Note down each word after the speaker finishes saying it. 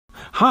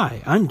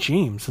Hi, I'm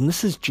James, and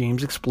this is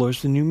James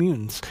Explores the New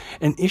Mutants,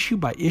 an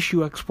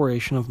issue-by-issue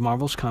exploration of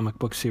Marvel's comic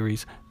book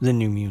series, The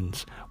New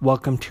Mutants.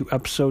 Welcome to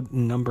episode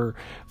number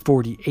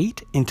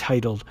 48,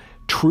 entitled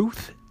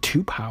Truth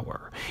to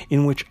Power,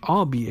 in which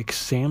I'll be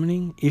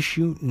examining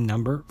issue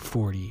number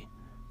 40.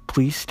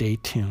 Please stay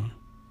tuned.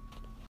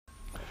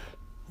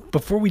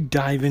 Before we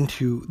dive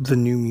into The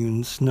New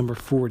Mutants number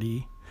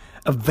 40,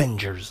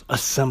 Avengers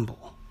Assemble,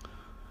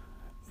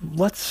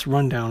 let's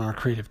run down our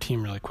creative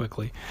team really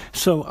quickly.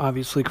 So,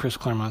 obviously, Chris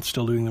Claremont's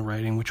still doing the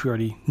writing, which we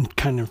already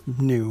kind of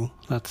knew.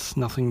 That's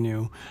nothing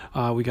new.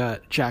 We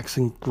got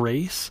Jackson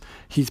Grace.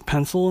 He's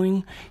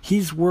penciling.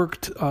 He's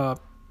worked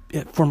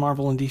for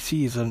Marvel and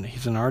DC.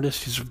 He's an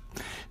artist. He's a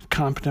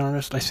competent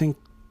artist.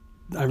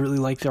 I really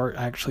like the art,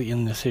 actually,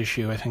 in this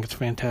issue. I think it's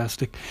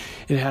fantastic.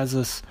 It has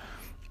this...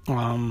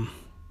 it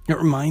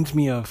reminds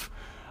me of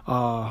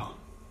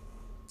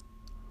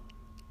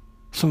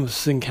some of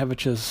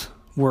Sienkiewicz's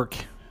work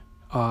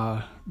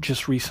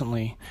just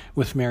recently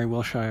with Mary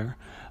Wilshire.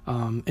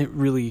 It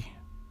really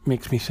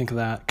makes me think of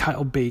that.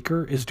 Kyle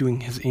Baker is doing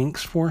his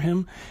inks for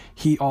him.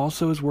 He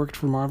also has worked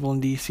for Marvel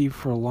and DC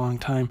for a long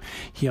time.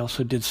 He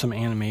also did some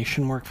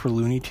animation work for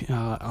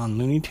on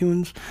Looney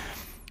Tunes.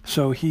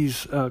 So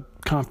he's a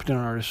competent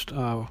artist.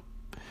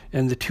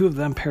 And the two of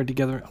them paired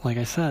together, like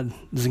I said,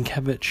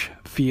 Sienkiewicz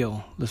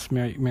feel. This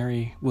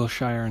Mary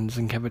Wilshire and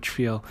Sienkiewicz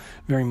feel,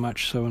 very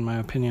much so in my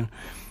opinion.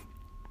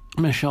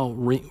 Michelle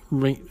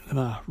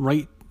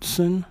Wrightson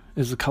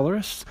is the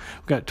colorist.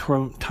 We've got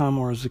Tom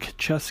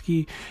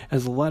Orzechowski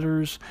as the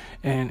letters,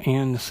 and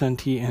Ann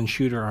Nesenti and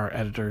Shooter are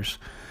editors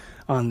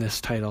on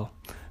this title.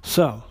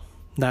 So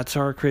that's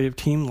our creative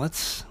team.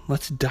 Let's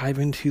dive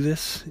into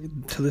this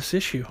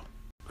issue.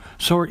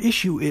 So our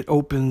issue, it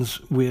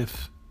opens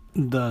with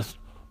the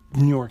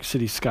New York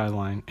City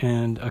skyline,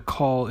 and a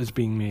call is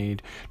being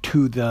made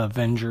to the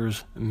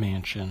Avengers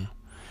mansion,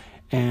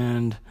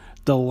 and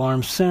the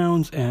alarm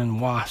sounds,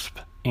 and Wasp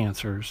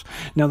answers.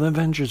 Now the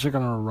Avengers are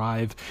going to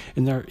arrive,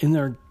 and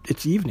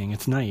it's evening,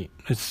 it's night,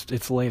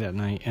 it's late at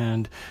night,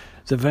 and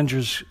the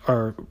Avengers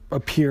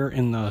appear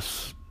in the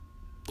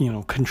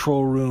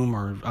control room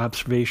or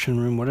observation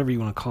room, whatever you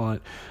want to call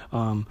it,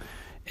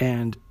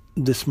 and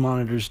this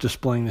monitor's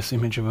displaying this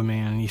image of a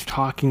man, and he's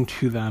talking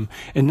to them,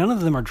 and none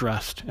of them are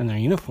dressed in their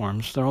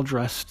uniforms. They're all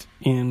dressed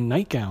in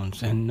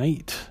nightgowns and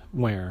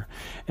nightwear,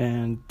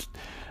 and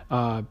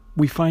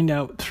we find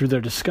out through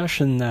their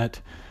discussion that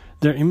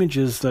their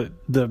images that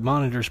the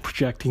monitor's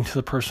projecting to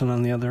the person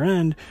on the other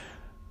end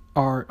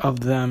are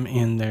of them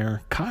in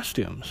their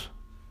costumes,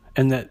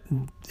 and that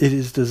it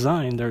is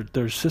designed,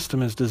 their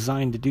system is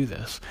designed to do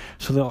this.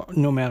 So they'll,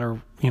 no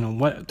matter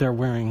what they're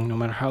wearing, no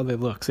matter how they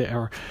look,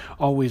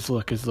 always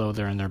look as though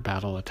they're in their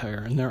battle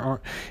attire and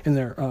in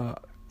their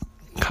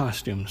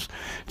costumes.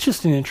 It's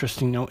just an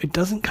interesting note. It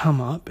doesn't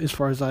come up as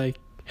far as I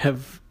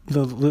have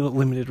the little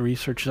limited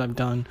research I've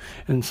done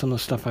and some of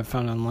the stuff I've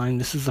found online.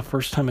 This is the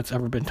first time it's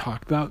ever been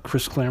talked about.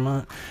 Chris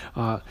Claremont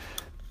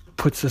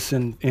puts this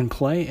in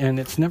play, and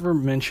it's never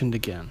mentioned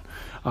again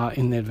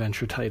in the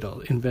Avenger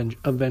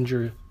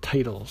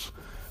titles.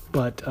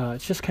 But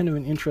it's just kind of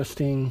an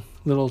interesting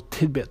little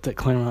tidbit that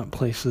Claremont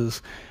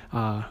places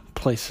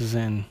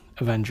in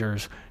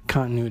Avengers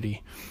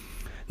continuity.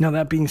 Now,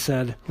 that being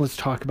said, let's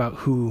talk about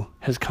who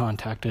has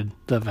contacted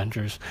the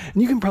Avengers. And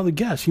you can probably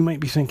guess. You might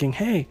be thinking,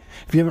 hey,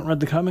 if you haven't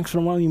read the comics in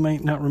a while, you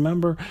might not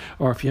remember.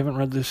 Or if you haven't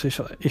read this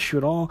issue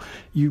at all,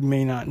 you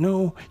may not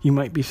know. You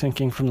might be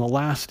thinking from the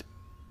last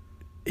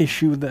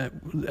issue, that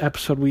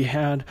episode we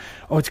had,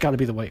 oh, it's got to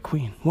be the White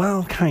Queen.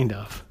 Well, kind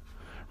of,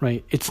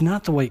 right? It's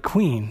not the White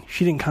Queen.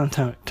 She didn't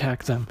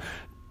contact them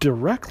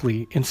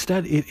directly.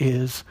 Instead, it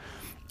is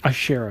a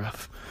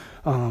sheriff.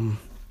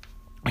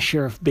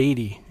 Sheriff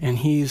Beatty, and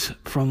he's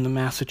from the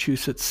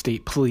Massachusetts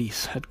State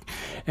Police,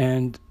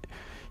 and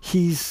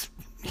he's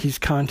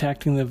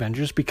contacting the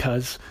Avengers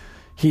because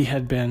he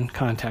had been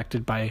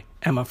contacted by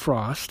Emma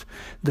Frost,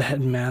 the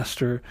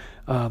headmaster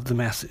of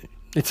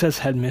it says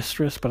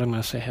headmistress, but I'm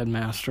going to say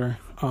headmaster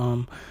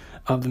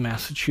of the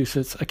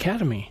Massachusetts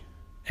Academy,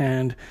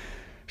 and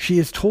she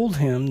has told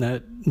him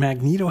that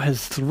Magneto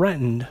has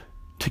threatened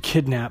to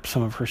kidnap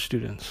some of her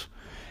students,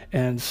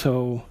 and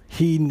so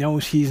he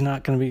knows he's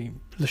not going to be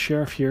the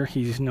sheriff here.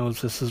 He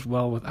knows this as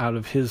well out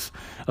of his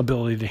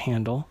ability to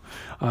handle.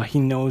 He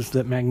knows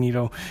that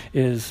Magneto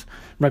is,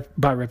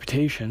 by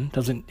reputation,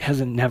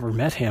 hasn't never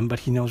met him,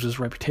 but he knows his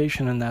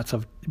reputation, and that's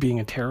of being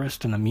a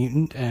terrorist and a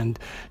mutant and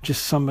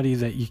just somebody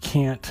that you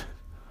can't,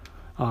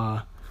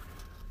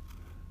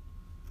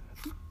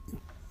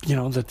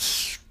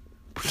 that's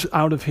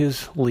out of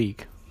his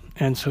league.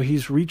 And so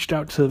he's reached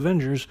out to the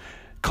Avengers,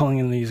 calling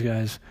in these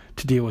guys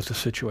to deal with the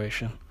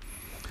situation.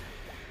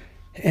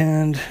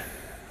 And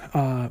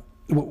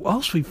what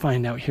else we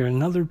find out here,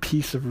 another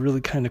piece of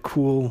really kind of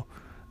cool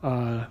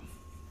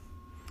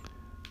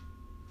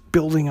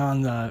building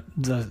on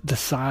the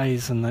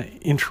size and the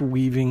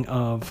interweaving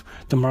of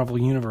the Marvel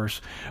Universe,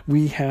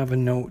 we have a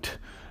note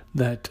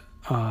that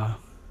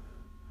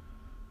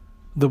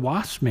the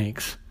Wasp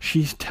makes.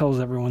 She tells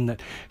everyone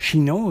that she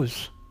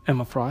knows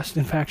Emma Frost.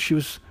 In fact, she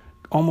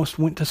almost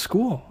went to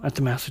school at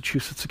the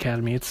Massachusetts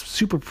Academy. It's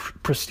super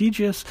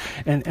prestigious,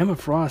 and Emma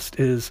Frost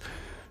is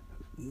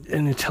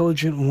an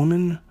intelligent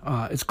woman.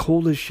 As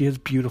cold as she is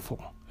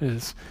beautiful.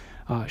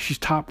 She's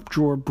top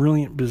drawer,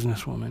 brilliant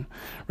businesswoman,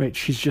 right?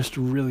 She's just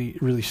really,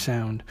 really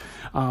sound.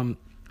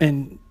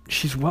 And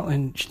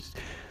the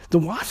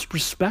Wasp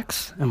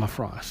respects Emma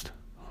Frost.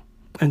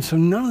 And so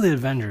none of the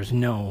Avengers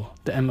know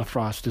that Emma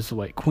Frost is the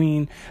White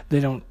Queen. They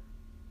don't,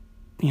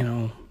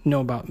 know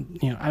about,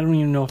 I don't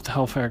even know if the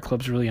Hellfire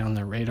Club's really on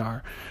their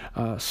radar.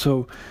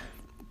 So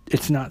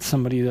it's not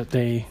somebody that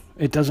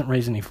it doesn't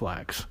raise any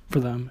flags for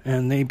them.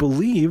 And they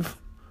believe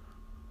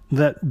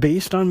that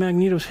based on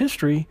Magneto's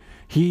history,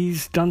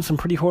 he's done some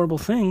pretty horrible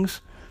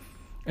things,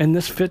 and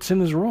this fits in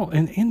his role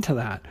and into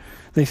that.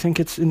 They think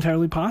it's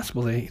entirely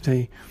possible.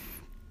 They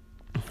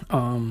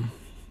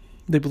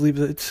believe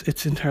that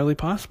it's entirely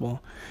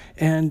possible.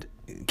 And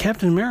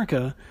Captain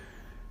America,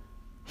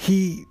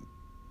 he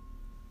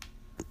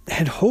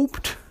had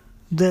hoped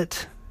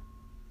that,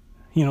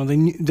 all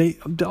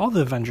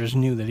the Avengers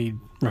knew that he'd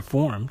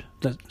reformed,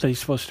 that he's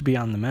supposed to be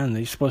on the mend, that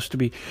he's supposed to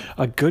be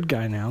a good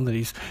guy now, that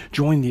he's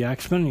joined the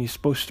X-Men, and he's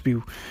supposed to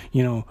be,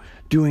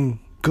 doing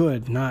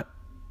good, not,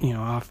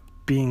 off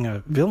being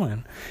a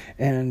villain.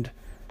 And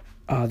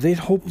they'd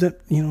hoped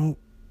that,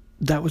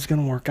 that was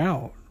going to work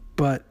out,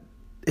 but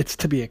it's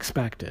to be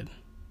expected.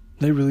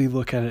 They really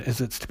look at it as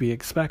it's to be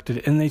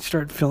expected, and they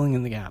start filling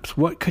in the gaps.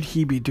 What could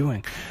he be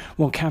doing?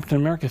 Well, Captain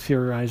America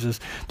theorizes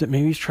that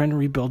maybe he's trying to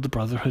rebuild the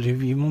Brotherhood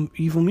of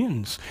Evil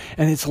Mutants,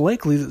 and it's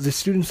likely that the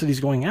students that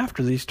he's going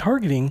after, that he's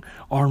targeting,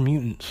 are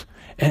mutants.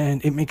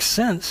 And it makes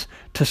sense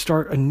to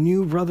start a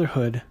new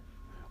Brotherhood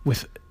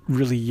with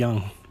really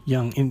young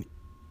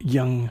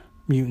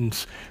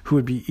mutants who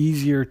would be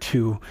easier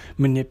to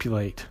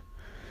manipulate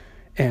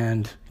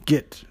and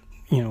get,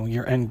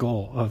 your end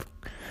goal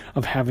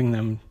of having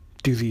them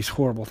do these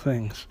horrible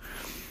things.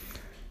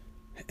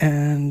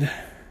 And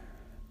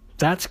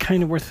that's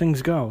kind of where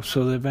things go.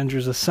 So the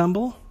Avengers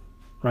assemble,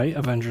 right?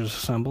 Avengers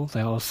assemble.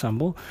 They all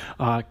assemble.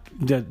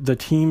 The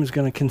team is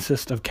going to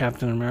consist of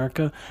Captain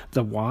America,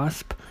 the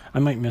Wasp, I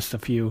might miss a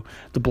few,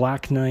 the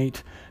Black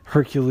Knight,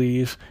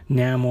 Hercules,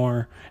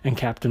 Namor, and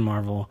Captain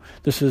Marvel.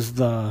 This is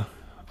the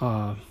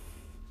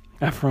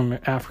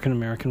African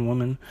American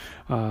woman.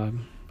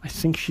 I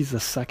think she's the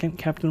second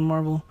Captain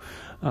Marvel,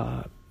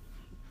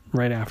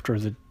 right after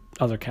the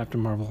other Captain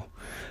Marvel.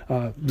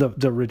 The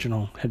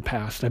original had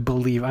passed, I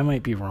believe. I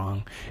might be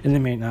wrong, and they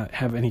may not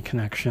have any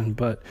connection,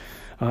 but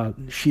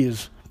she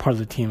is part of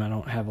the team. I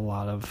don't have a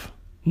lot of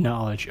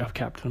knowledge of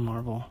Captain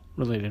Marvel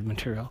related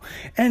material.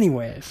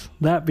 Anyways,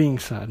 that being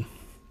said,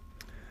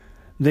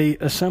 they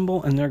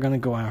assemble and they're going to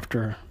go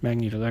after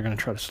Magneto. They're going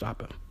to try to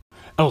stop him.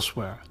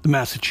 Elsewhere, the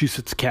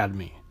Massachusetts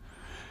Academy.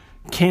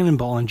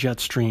 Cannonball and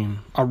Jetstream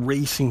are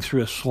racing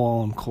through a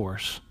slalom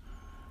course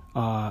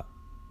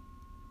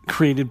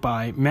created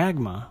by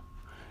Magma,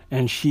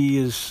 and she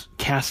is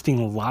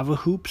casting lava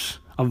hoops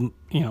and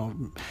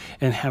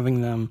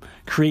having them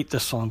create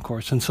this slalom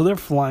course. And so they're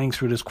flying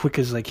through it as quick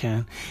as they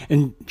can,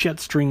 and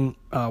Jetstream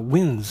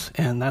wins,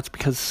 and that's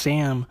because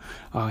Sam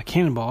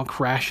Cannonball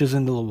crashes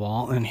into the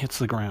wall and hits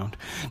the ground.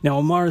 Now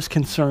Amar is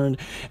concerned,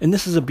 and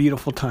this is a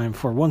beautiful time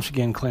for, once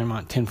again,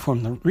 Claremont to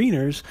inform the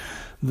readers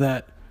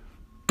that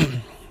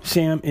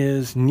Sam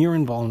is near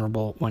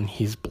invulnerable when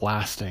he's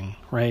blasting,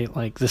 right?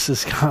 Like, this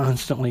is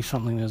constantly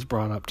something that's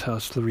brought up to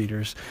us, the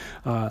readers,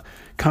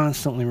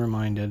 constantly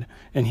reminded,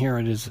 and here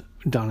it is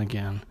done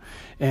again.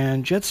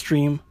 And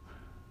Jetstream,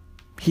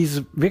 he's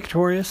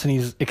victorious, and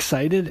he's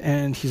excited,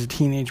 and he's a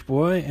teenage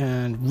boy,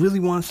 and really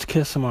wants to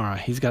kiss Amara.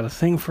 He's got a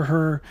thing for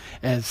her,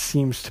 as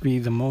seems to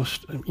be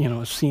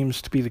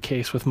seems to be the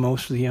case with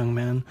most of the young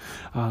men.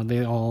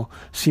 They all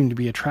seem to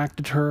be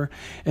attracted to her,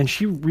 and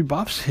she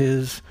rebuffs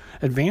his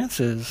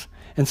advances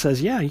and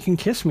says, yeah, you can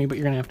kiss me, but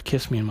you're going to have to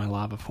kiss me in my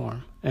lava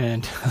form.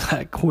 And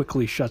that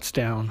quickly shuts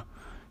down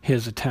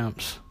his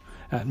attempts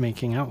at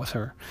making out with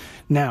her.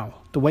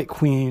 Now, the White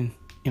Queen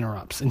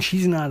interrupts, and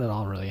she's not at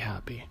all really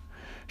happy.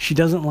 She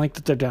doesn't like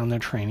that they're down there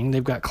training.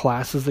 They've got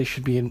classes they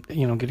should be,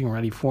 getting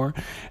ready for,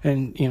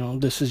 and,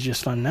 this is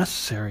just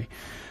unnecessary.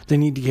 They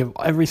need to give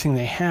everything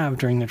they have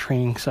during their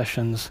training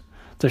sessions,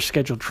 their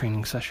scheduled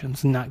training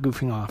sessions, not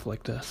goofing off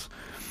like this.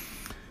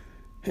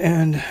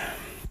 And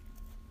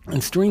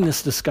it's during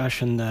this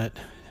discussion that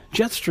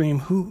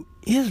Jetstream, who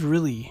is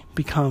really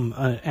become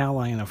an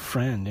ally and a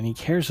friend, and he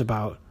cares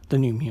about the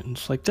New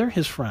Mutants, like, they're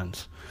his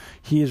friends.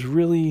 He is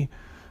really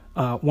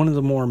one of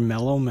the more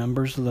mellow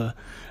members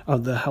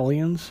of the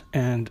Hellions,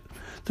 and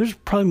there's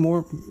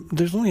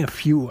only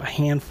a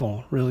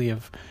handful really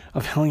of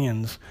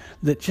Hellions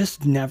that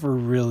just never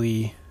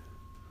really,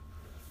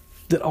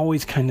 that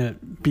always kind of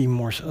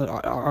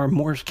are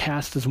more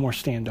cast as more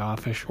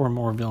standoffish or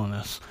more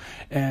villainous.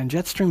 And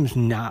Jetstream's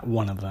not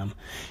one of them.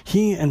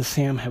 He and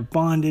Sam have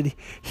bonded.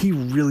 He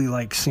really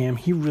likes Sam.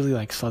 He really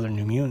likes other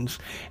New Mutants,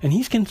 and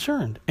he's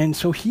concerned. And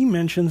so he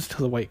mentions to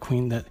the White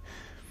Queen that,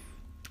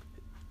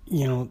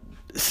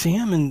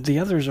 Sam and the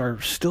others are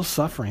still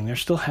suffering. They're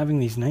still having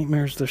these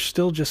nightmares. They're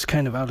still just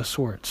kind of out of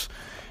sorts.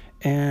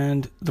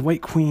 And the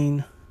White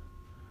Queen,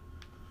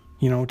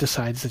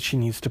 decides that she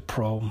needs to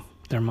probe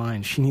their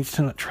minds. She needs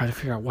to try to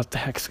figure out what the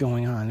heck's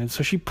going on. And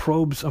so she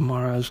probes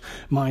Amara's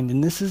mind.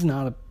 And this is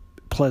not a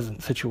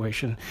pleasant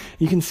situation.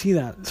 You can see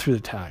that through the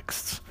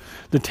text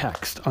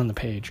on the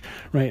page,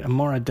 right?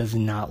 Amara does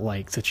not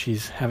like that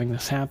she's having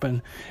this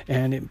happen.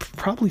 And it's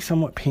probably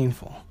somewhat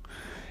painful.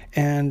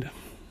 And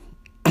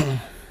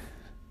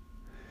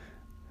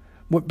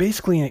what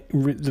basically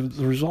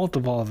the result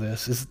of all of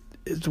this is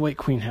the White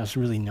Queen has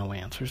really no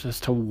answers as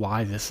to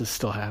why this is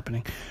still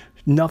happening.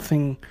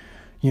 Nothing,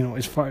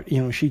 as far,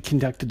 she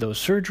conducted those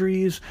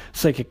surgeries,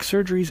 psychic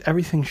surgeries,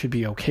 everything should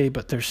be okay,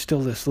 but there's still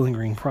this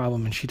lingering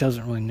problem, and she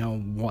doesn't really know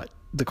what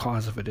the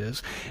cause of it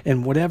is.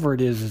 And whatever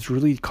it is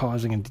really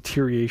causing a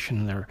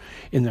deterioration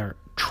in their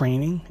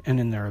training and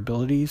in their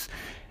abilities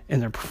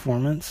and their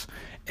performance,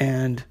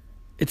 and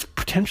it's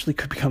potentially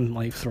could become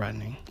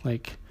life-threatening,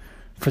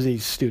 for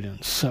these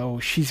students. So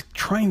she's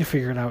trying to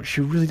figure it out.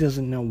 She really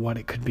doesn't know what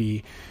it could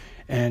be,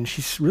 and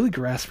she's really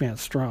grasping at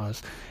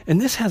straws. And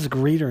this has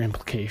greater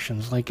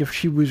implications. If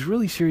she was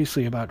really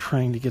seriously about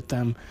trying to get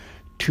them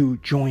to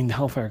join the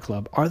Hellfire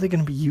Club, are they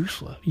going to be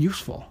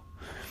useful?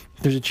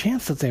 There's a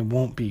chance that they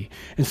won't be.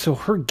 And so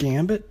her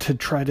gambit to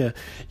try to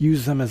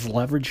use them as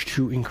leverage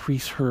to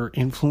increase her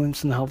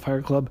influence in the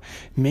Hellfire Club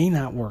may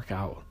not work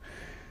out.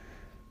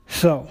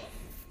 So,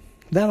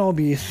 that all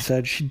being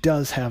said, she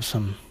does have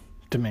some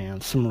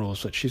demands, some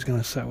rules that she's going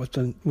to set with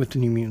the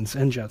New Mutants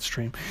and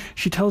Jetstream.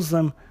 She tells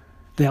them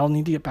they all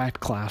need to get back to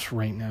class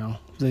right now.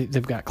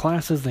 They've got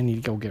classes, they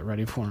need to go get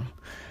ready for them.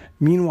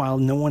 Meanwhile,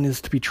 no one is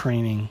to be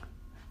training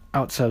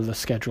outside of the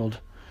scheduled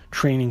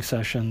training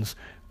sessions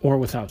or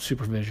without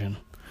supervision.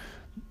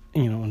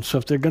 And so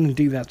if they're going to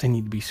do that, they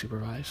need to be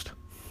supervised.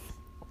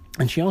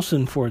 And she also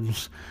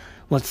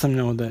lets them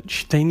know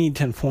that they need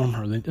to inform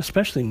her, that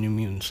especially New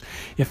Mutants,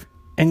 if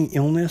any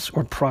illness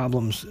or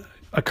problems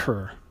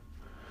occur.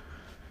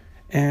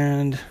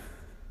 And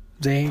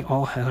they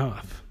all head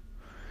off.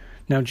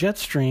 Now,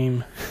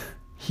 Jetstream,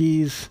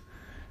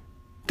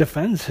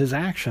 defends his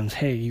actions.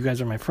 Hey, you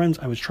guys are my friends.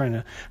 I was trying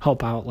to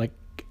help out.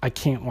 I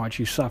can't watch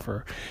you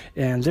suffer.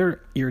 And they're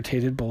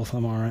irritated, both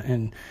Amara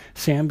and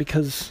Sam,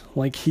 because,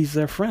 he's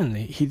their friend.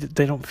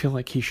 They don't feel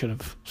like he should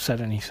have said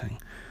anything.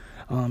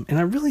 And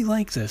I really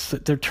like this,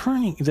 that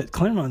that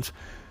Claremont's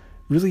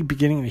really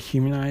beginning to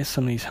humanize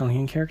some of these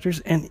Hellion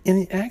characters. And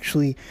it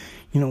actually,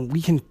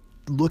 we can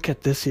look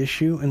at this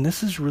issue, and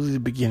this is really the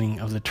beginning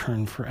of the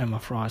turn for Emma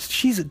Frost.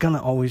 She's going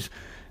to always,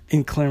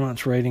 in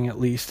Claremont's writing at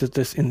least,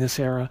 in this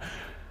era,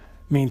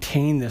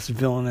 maintain this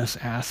villainous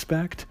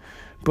aspect,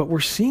 but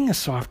we're seeing a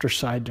softer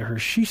side to her.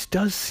 She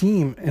does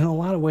seem, in a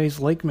lot of ways,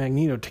 like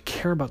Magneto, to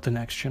care about the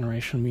next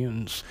generation of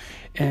mutants,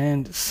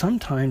 and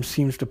sometimes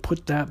seems to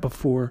put that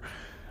before,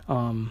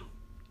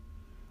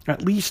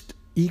 at least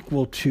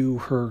equal to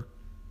her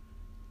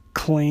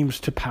claims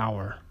to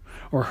power,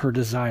 or her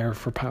desire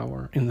for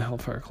power in the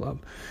Hellfire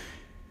Club.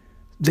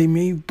 They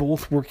may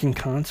both work in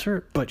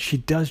concert, but she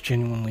does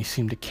genuinely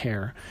seem to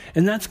care.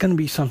 And that's going to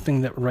be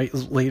something that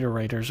later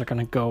writers are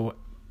going to go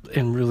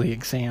and really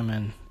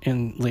examine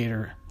in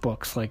later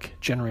books like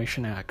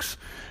Generation X.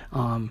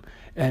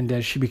 And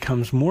as she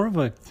becomes more of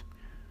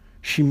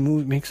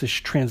makes a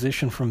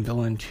transition from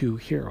villain to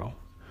hero.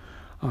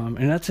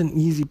 And that's an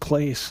easy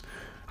place,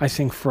 I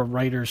think, for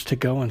writers to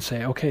go and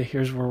say, okay,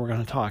 here's where we're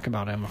going to talk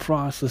about Emma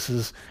Frost. This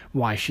is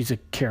why she's a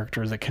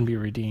character that can be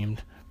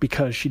redeemed,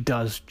 because she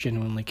does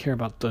genuinely care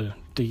about the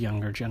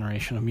younger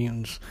generation of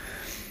mutants.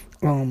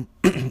 And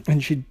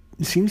she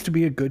seems to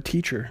be a good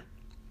teacher.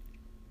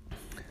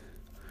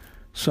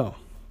 So,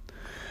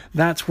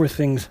 that's where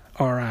things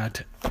are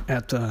at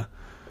the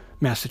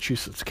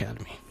Massachusetts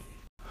Academy.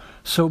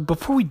 So,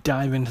 before we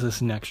dive into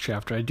this next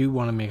chapter, I do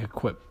want to make a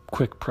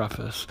quick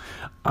preface.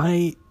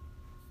 I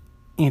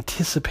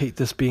anticipate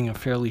this being a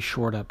fairly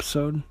short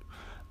episode,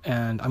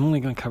 and I'm only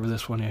going to cover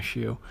this one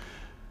issue,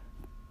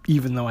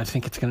 even though I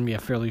think it's going to be a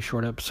fairly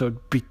short episode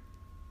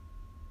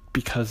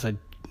because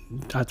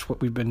that's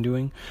what we've been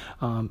doing.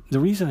 The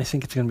reason I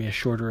think it's going to be a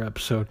shorter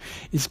episode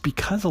is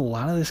because a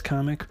lot of this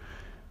comic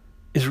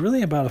is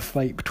really about a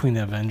fight between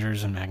the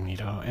Avengers and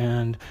Magneto,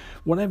 and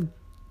what I've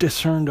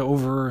discerned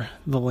over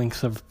the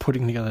length of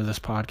putting together this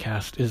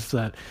podcast is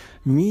that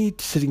me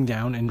sitting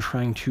down and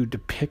trying to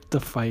depict the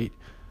fight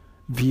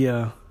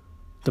via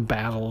the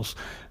battles,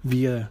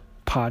 via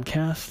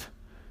podcast,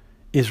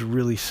 is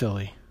really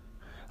silly.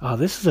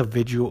 This is a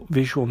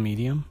visual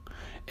medium,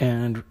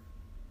 and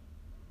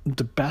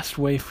the best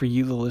way for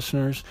you, the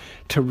listeners,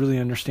 to really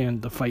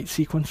understand the fight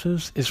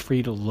sequences is for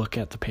you to look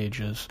at the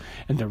pages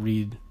and to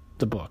read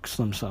the books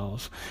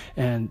themselves.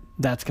 And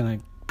that's going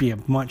to be a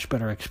much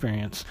better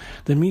experience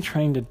than me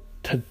trying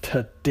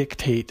to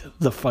dictate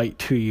the fight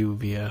to you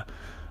via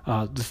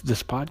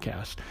this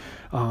podcast.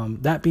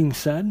 That being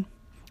said,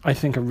 I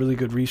think a really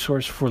good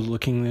resource for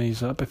looking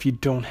these up, if you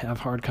don't have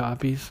hard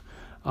copies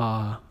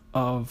of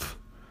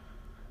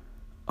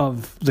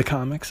the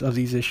comics, of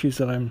these issues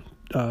that I'm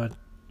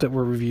that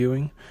we're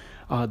reviewing,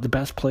 the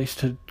best place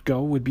to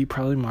go would be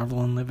probably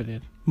Marvel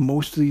Unlimited.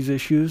 Most of these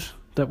issues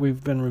that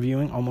we've been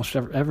reviewing, almost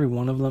every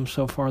one of them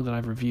so far that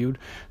I've reviewed,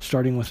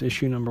 starting with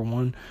issue number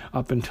 1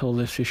 up until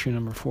this issue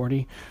number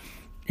 40,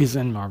 is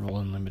in Marvel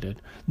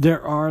Unlimited.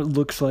 There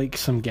looks like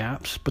some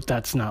gaps, but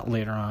that's not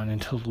later on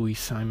until Louise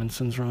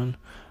Simonson's run.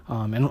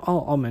 And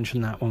I'll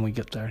mention that when we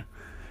get there.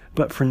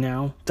 But for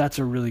now, that's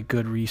a really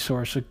good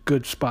resource, a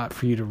good spot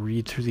for you to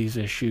read through these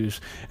issues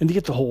and to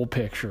get the whole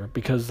picture,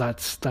 because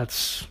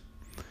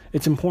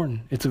it's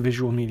important. It's a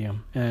visual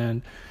medium.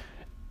 And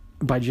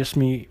by just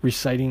me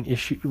reciting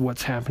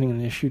what's happening in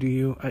the issue to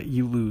you,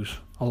 you lose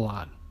a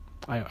lot,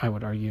 I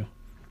would argue.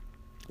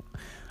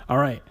 All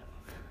right.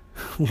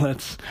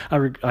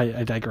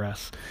 I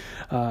digress.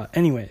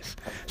 Anyways,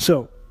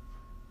 so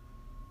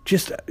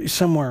just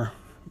somewhere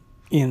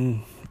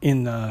in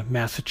the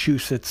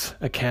Massachusetts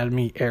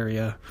Academy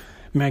area,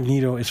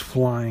 Magneto is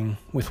flying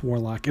with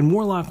Warlock, and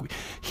Warlock,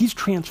 he's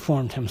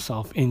transformed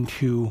himself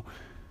into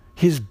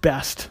his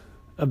best,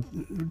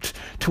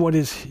 to what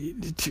is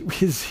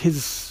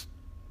his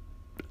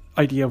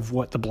idea of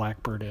what the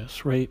Blackbird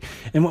is, right?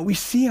 And what we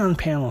see on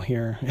panel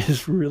here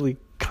is really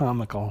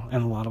comical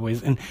in a lot of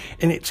ways, and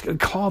it's a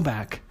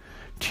callback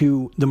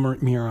to the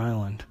Muir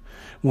Island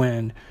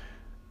when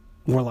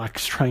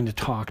Warlock's trying to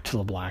talk to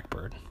the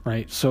Blackbird,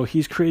 right? So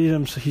he's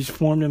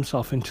formed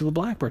himself into the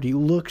Blackbird. He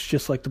looks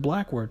just like the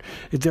Blackbird.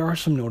 There are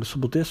some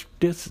noticeable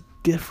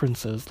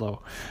differences,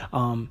 though.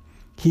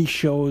 He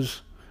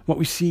shows what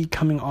we see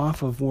coming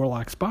off of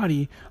Warlock's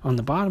body on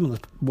the bottom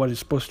of what is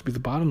supposed to be the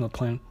bottom of the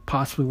plane,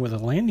 possibly where the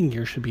landing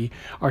gear should be,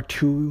 are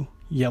 2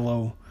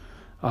 yellow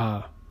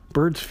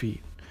bird's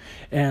feet.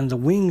 And the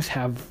wings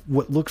have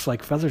what looks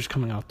like feathers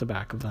coming out the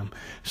back of them.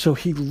 So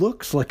he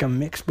looks like a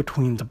mix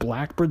between the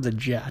Blackbird, the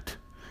jet,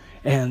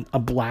 and a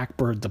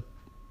Blackbird,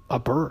 a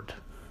bird.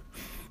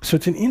 So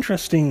it's an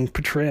interesting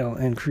portrayal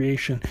and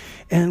creation.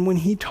 And when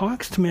he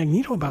talks to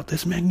Magneto about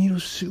this,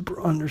 Magneto's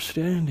super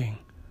understanding,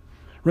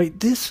 right?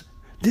 This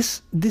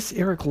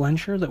Erik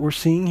Lehnsherr that we're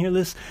seeing here,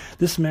 this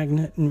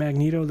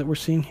Magneto that we're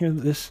seeing here,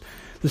 this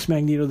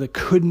Magneto that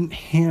couldn't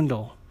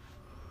handle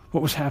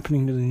what was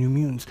happening to the New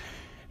Mutants,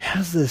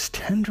 has this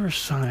tender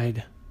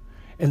side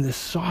and this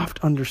soft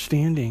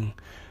understanding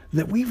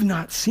that we've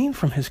not seen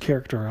from his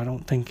character, I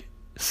don't think,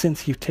 since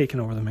he's taken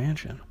over the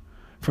mansion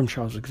from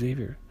Charles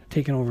Xavier,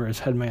 taken over as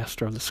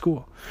headmaster of the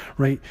school,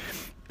 right?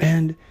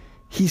 And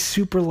he's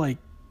super,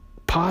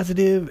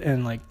 positive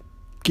and,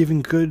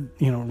 giving good,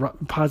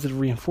 positive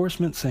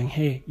reinforcement, saying,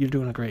 hey, you're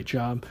doing a great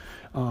job.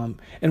 And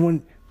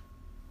when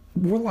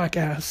Warlock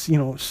asks,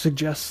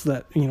 suggests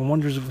that,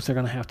 wonders if they're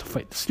going to have to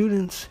fight the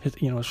students,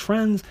 his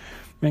friends,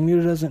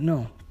 Magneto doesn't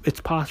know. It's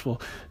possible.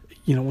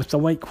 With the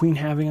White Queen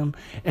having him,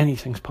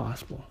 anything's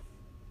possible.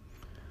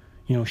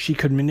 She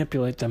could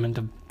manipulate them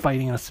into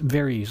fighting us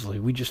very easily.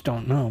 We just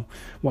don't know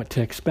what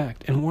to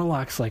expect. And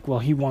Warlock's like, well,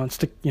 he wants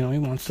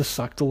to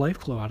suck the life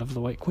glow out of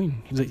the White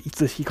Queen.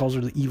 He calls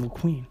her the evil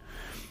queen.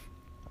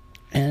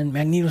 And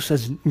Magneto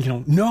says,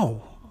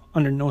 no.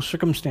 Under no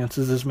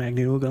circumstances is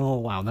Magneto going to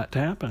allow that to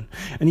happen.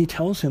 And he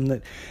tells him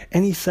that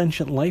any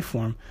sentient life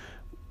form,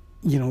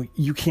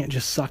 you can't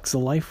just suck the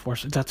life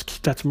force.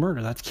 That's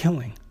murder. That's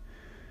killing.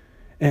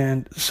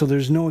 And so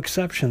there's no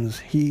exceptions.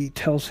 He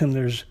tells him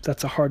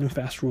that's a hard and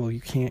fast rule.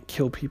 You can't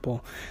kill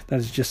people. That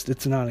is just,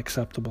 it's not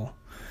acceptable.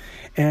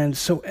 And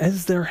so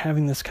as they're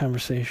having this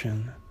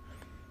conversation,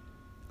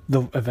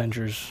 the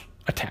Avengers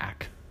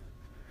attack.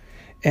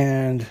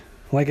 And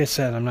like I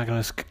said, I'm not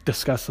going to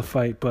discuss the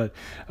fight, but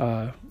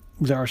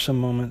there are some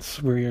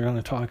moments where you're going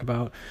to talk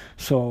about.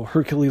 So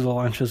Hercules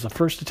launches the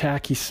first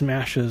attack. He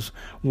smashes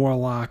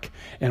Warlock,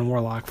 and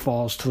Warlock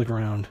falls to the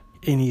ground,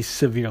 and he's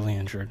severely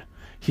injured.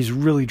 He's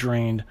really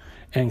drained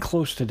and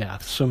close to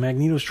death. So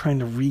Magneto's trying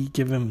to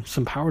give him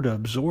some power to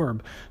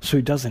absorb so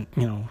he doesn't,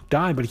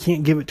 die, but he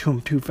can't give it to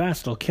him too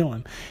fast. It'll kill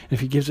him. And if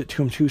he gives it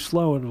to him too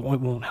slow, it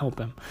won't help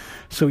him.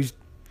 So he's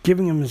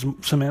giving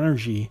him some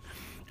energy,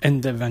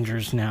 and the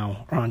Avengers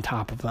now are on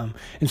top of them.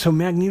 And so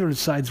Magneto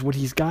decides what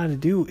he's got to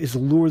do is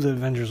lure the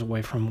Avengers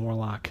away from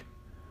Warlock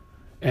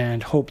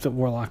and hope that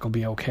Warlock will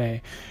be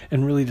okay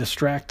and really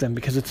distract them,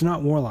 because it's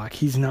not Warlock.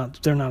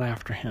 They're not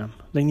after him.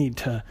 They need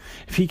to,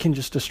 if he can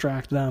just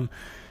distract them,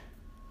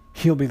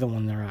 he'll be the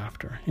one they're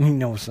after. And he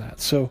knows that.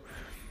 So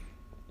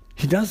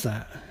he does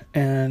that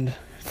and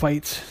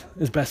fights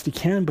as best he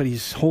can, but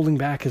he's holding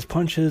back his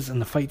punches, and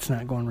the fight's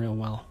not going real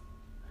well.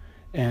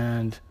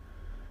 And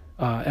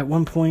at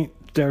one point,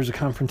 there's a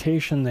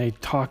confrontation. They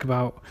talk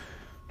about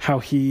how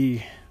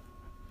he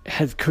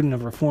couldn't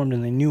have reformed,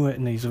 and they knew it,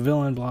 and he's a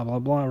villain, blah, blah,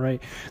 blah,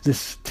 right?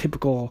 This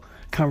typical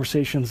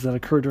conversations that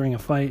occur during a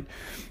fight.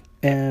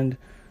 And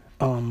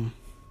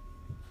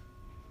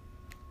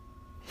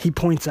he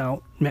points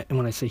out, and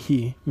when I say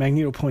he,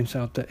 Magneto points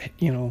out that,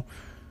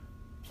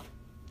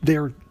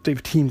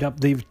 they've teamed up,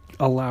 they've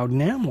allowed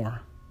Namor,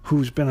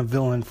 who's been a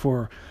villain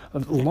for a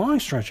long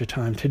stretch of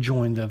time, to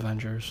join the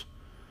Avengers.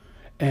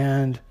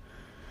 And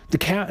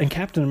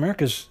Captain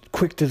America's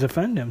quick to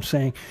defend him,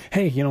 saying,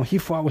 hey, he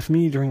fought with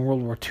me during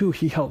World War II.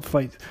 He helped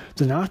fight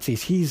the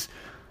Nazis. He's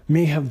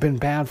may have been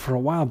bad for a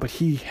while, but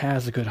he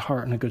has a good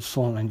heart and a good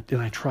soul, and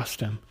I trust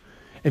him.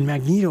 And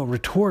Magneto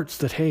retorts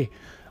that, hey,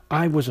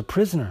 I was a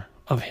prisoner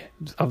of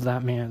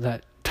that man,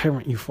 that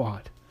tyrant you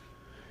fought.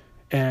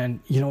 And,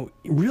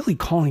 really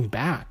calling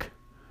back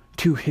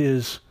to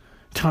his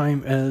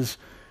time as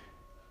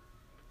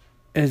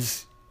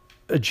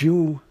a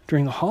Jew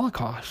during the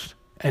Holocaust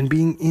and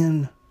being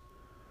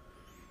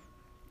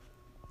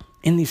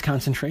in these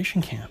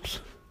concentration camps.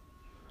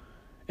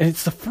 And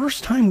it's the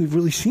first time we've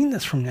really seen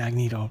this from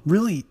Magneto.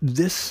 Really,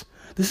 this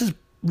is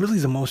really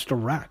the most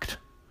direct.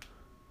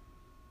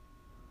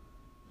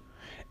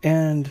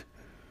 And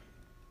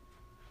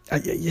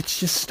it's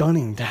just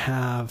stunning to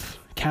have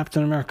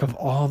Captain America, of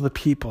all the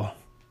people,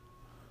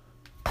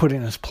 put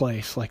in his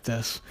place like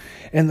this.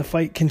 And the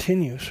fight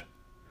continues.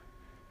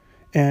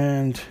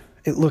 And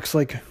it looks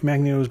like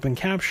Magneto's been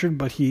captured,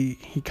 but he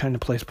kind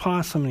of plays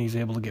possum and he's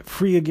able to get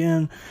free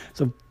again.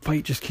 The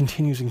fight just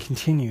continues and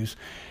continues.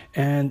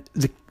 And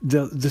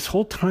this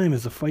whole time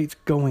as the fight's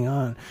going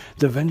on,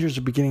 the Avengers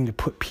are beginning to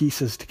put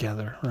pieces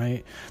together,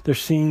 right? They're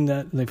seeing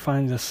that they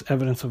find this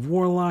evidence of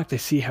Warlock. They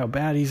see how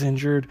bad he's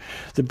injured.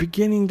 They're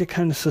beginning to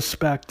kind of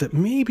suspect that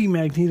maybe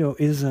Magneto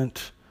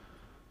isn't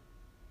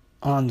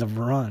on the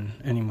run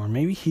anymore.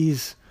 Maybe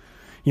he's,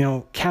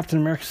 Captain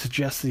America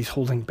suggests that he's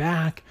holding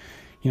back.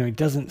 He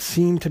doesn't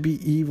seem to be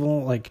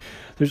evil. Like,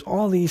 there's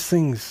all these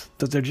things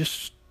that they're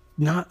just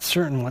not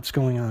certain what's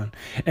going on.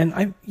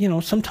 And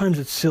sometimes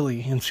it's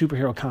silly in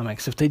superhero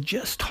comics if they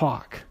just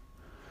talk.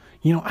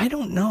 I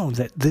don't know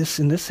that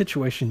in this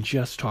situation,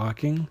 just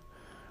talking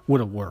would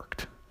have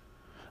worked.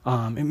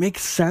 It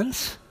makes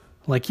sense.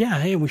 Like, yeah,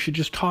 hey, we should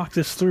just talk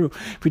this through.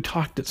 If we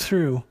talked it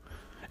through,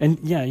 and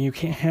yeah, you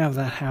can't have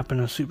that happen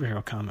in a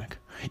superhero comic.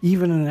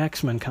 Even in an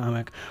X-Men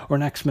comic or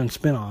an X-Men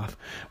spinoff,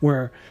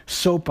 where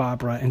soap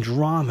opera and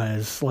drama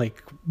is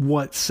like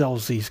what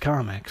sells these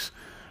comics,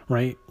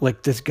 right?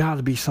 Like, there's got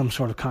to be some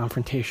sort of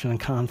confrontation and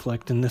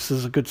conflict, and this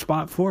is a good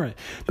spot for it.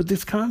 But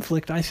this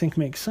conflict, I think,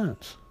 makes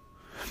sense.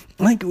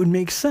 Like, it would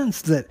make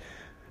sense that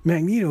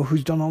Magneto,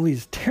 who's done all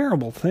these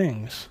terrible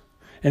things,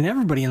 and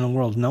everybody in the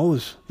world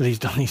knows that he's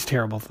done these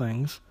terrible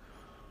things,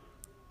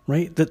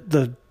 right? That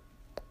the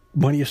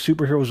mightiest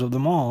superheroes of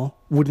them all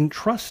wouldn't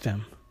trust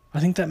him. I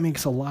think that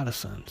makes a lot of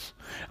sense.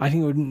 I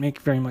think it wouldn't make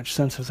very much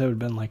sense if they would have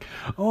been like,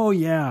 oh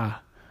yeah,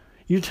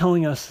 you're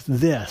telling us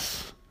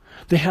this.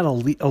 They had a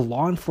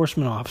law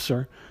enforcement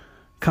officer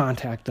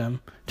contact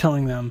them,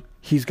 telling them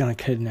he's going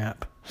to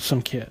kidnap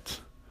some kids.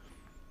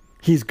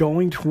 He was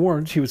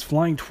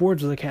flying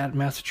towards the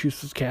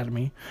Massachusetts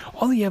Academy.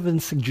 All the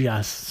evidence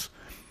suggests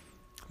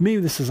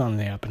maybe this is on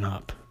the up and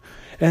up.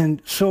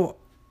 And so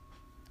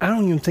I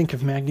don't even think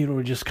if Magneto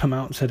would just come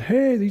out and said,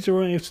 hey, these are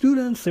my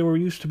students, they were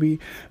used to be,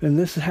 and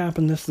this has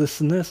happened, this,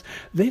 and this.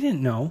 They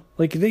didn't know.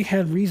 Like, they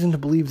had reason to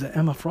believe that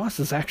Emma Frost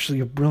is actually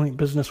a brilliant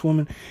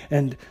businesswoman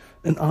and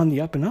on the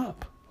up and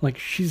up. Like,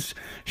 she's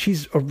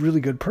a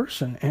really good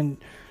person, and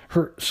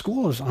her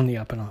school is on the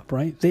up and up,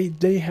 right?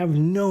 They have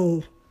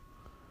no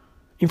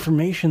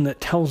information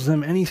that tells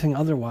them anything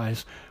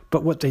otherwise,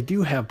 but what they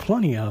do have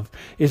plenty of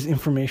is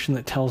information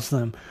that tells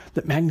them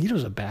that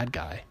Magneto's a bad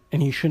guy,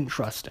 and you shouldn't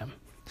trust him.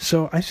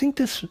 So I think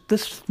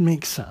this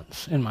makes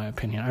sense, in my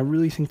opinion. I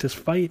really think this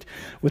fight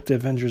with the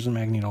Avengers and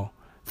Magneto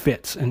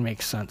fits and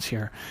makes sense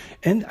here.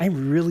 And I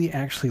really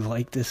actually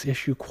like this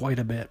issue quite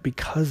a bit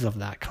because of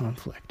that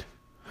conflict.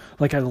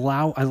 Like, I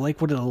like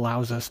what it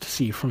allows us to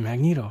see from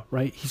Magneto,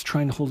 right? He's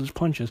trying to hold his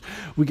punches.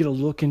 We get a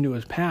look into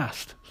his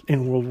past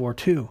in World War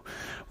II.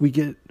 We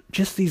get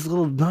just these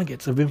little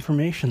nuggets of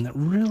information that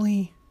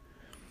really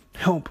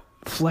help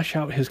flesh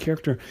out his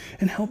character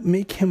and help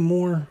make him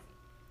more,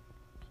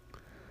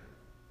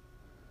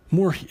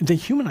 they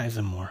humanize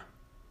him more.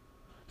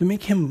 They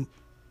make him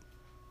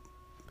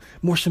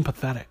more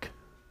sympathetic.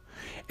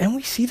 And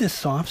we see this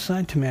soft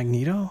side to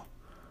Magneto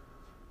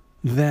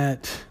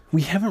that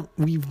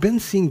we've been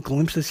seeing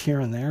glimpses here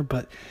and there,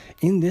 but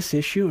in this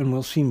issue, and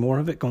we'll see more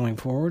of it going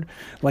forward,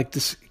 like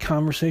this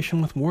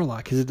conversation with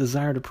Warlock, his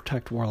desire to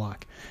protect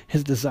Warlock,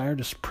 his desire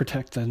to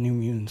protect the New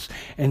Mutants,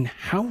 and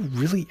how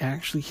really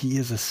actually he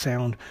is a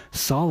sound,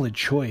 solid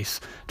choice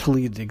to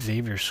lead the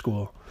Xavier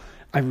School.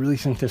 I really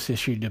think this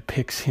issue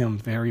depicts him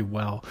very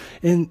well.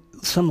 And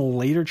some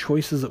later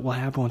choices that will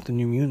happen with the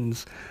New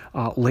Mutants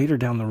later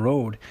down the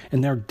road,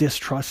 and their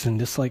distrust and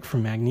dislike for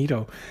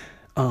Magneto,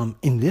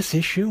 in this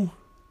issue,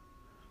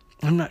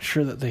 I'm not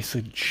sure that they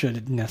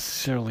should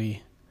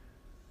necessarily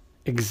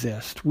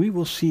exist. We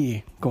will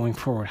see going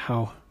forward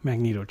how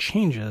Magneto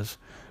changes,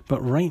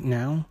 but right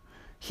now,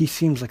 he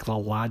seems like the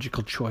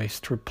logical choice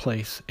to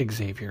replace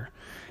Xavier.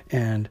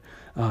 And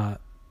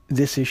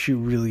this issue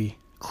really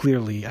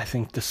clearly, I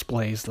think,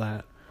 displays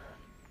that.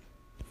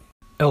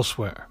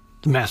 Elsewhere,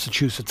 the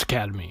Massachusetts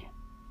Academy.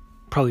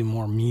 Probably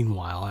more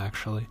meanwhile,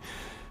 actually.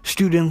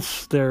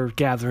 Students, they're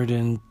gathered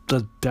in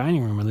the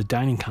dining room or the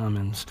dining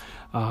commons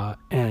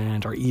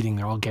and are eating.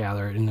 They're all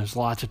gathered, and there's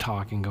lots of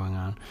talking going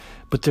on.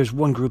 But there's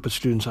one group of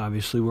students,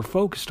 obviously, we're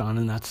focused on,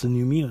 and that's the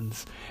New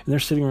Mutants. And they're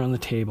sitting around the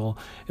table.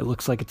 It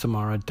looks like it's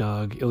Amara,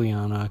 Doug,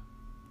 Illyana,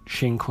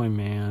 Shane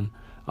Coyman,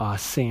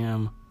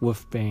 Sam,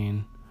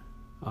 Wolfbane,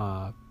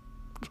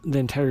 the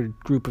entire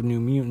group of New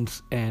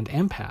Mutants, and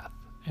Empath.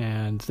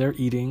 And they're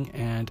eating,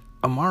 and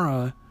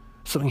Amara,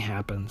 something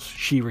happens.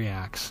 She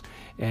reacts,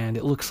 and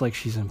it looks like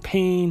she's in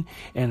pain,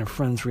 and her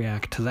friends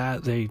react to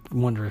that. They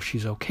wonder if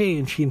she's okay,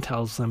 and she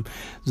tells them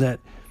that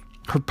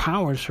her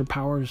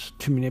powers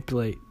to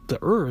manipulate the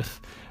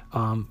Earth,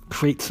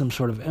 create some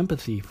sort of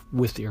empathy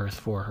with the Earth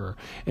for her.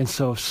 And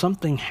so if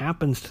something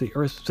happens to the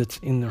Earth that's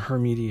in her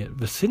immediate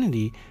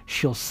vicinity,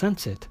 she'll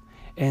sense it.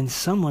 And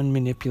someone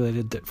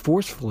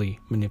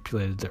forcefully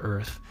manipulated the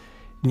Earth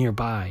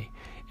nearby.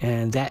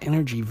 And that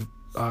energy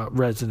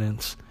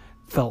resonance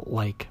felt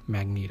like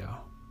Magneto.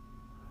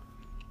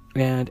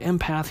 And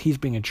Empath, he's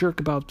being a jerk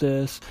about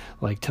this,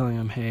 like telling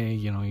him, hey,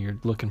 you're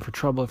looking for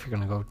trouble. If you're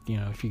going to go,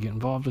 if you get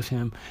involved with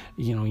him,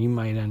 you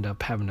might end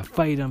up having to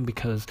fight him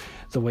because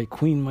the White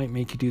Queen might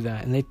make you do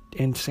that.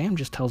 And Sam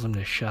just tells him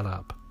to shut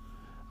up.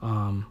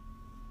 And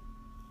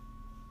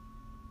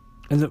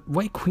the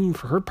White Queen,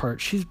 for her part,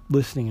 she's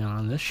listening in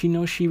on this. She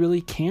knows she really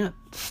can't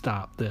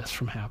stop this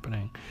from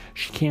happening.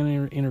 She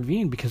can't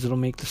intervene because it'll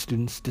make the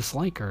students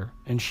dislike her.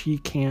 And she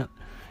can't,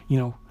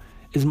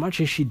 as much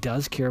as she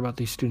does care about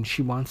these students,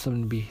 she wants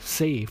them to be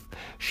safe.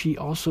 She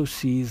also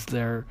sees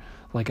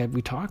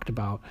we talked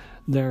about,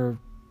 their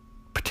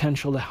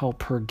potential to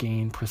help her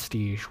gain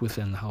prestige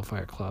within the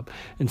Hellfire Club.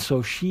 And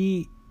so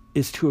she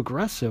is too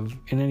aggressive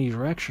in any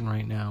direction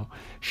right now.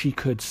 She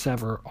could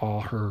sever all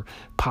her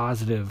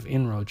positive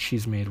inroads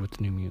she's made with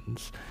the New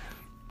Mutants.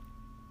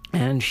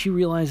 And she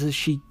realizes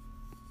she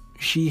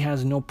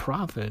has no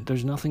profit.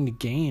 There's nothing to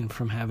gain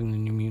from having the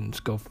New Mutants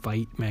go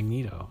fight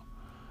Magneto.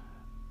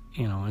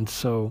 And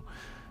so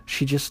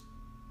she just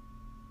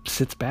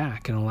sits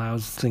back and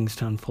allows things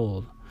to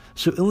unfold.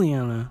 So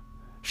Illyana,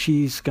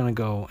 she's going to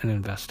go and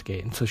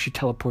investigate. And so she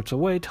teleports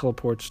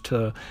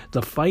to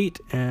the fight,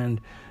 and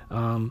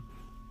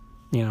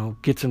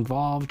gets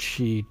involved.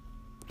 She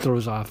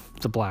throws off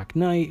the Black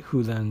Knight,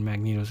 who then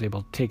Magneto's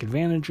able to take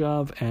advantage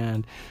of,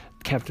 and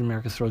Captain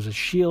America throws a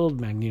shield.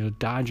 Magneto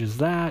dodges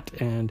that,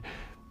 and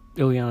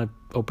Illyana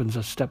opens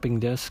a stepping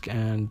disc,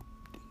 and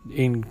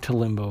into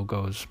limbo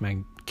goes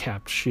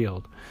Cap's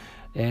shield.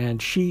 And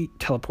she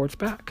teleports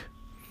back.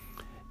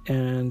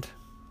 And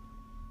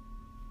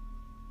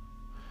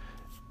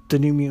the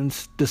New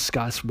Mutants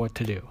discuss what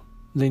to do.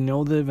 They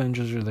know the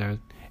Avengers are there,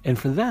 and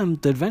for them,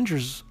 the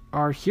Avengers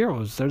are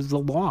heroes. They're the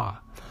law.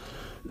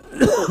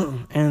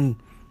 And,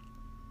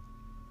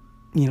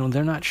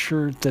 they're not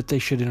sure that they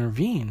should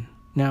intervene.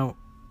 Now,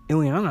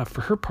 Illyana,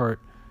 for her part,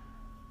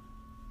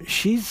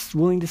 she's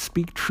willing to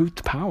speak truth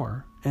to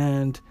power.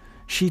 And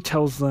she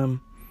tells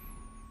them,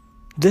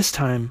 this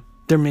time,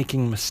 they're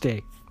making a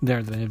mistake. The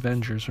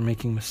Avengers are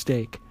making a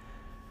mistake.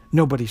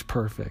 Nobody's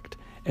perfect.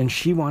 And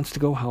she wants to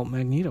go help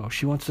Magneto.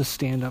 She wants to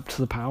stand up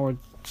to the powers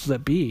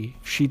that be.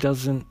 She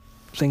doesn't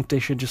think they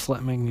should just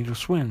let Magneto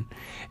win.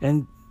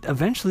 And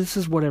eventually this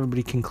is what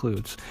everybody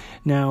concludes.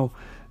 Now,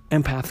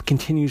 Empath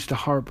continues to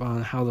harp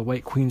on how the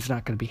White Queen's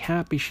not going to be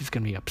happy. She's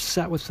going to be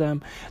upset with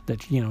them,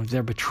 that,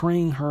 they're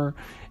betraying her,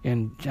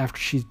 and after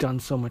she's done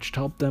so much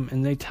to help them,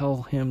 and they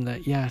tell him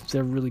that,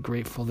 they're really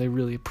grateful. They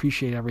really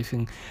appreciate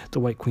everything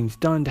the White Queen's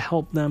done to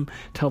help them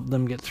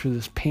get through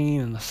this pain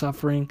and the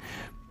suffering.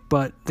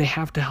 But they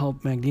have to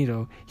help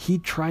Magneto. He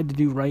tried to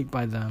do right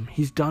by them.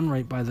 He's done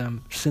right by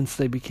them since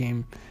they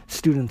became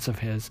students of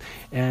his.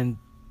 And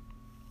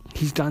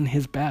he's done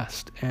his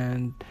best.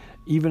 And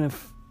even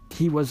if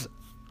he was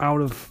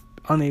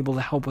unable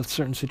to help with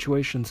certain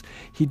situations,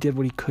 he did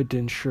what he could to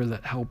ensure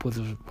that help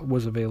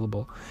was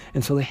available.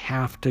 And so they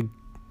have to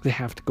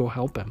go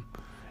help him.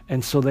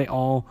 And so they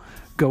all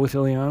go with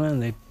Illyana,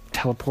 and they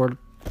teleport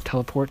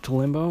to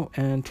Limbo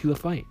and to the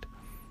fight.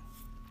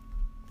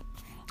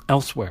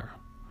 Elsewhere,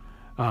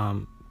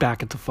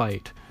 back at the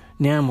fight,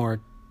 Namor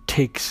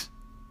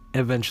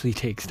eventually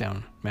takes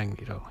down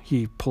Magneto.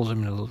 He pulls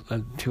him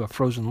into a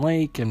frozen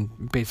lake,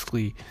 and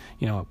basically,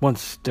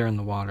 once they're in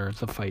the water,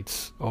 the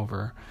fight's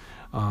over,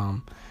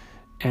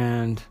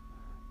 and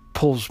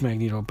pulls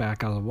Magneto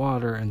back out of the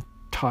water and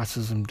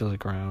tosses him to the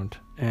ground.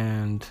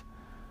 And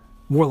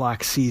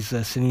Warlock sees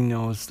this, and he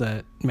knows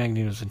that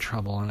Magneto's in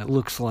trouble, and it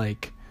looks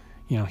like,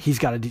 he knows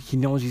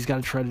he's got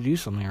to try to do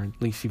something, or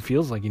at least he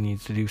feels like he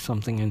needs to do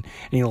something, and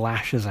he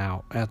lashes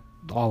out at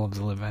all of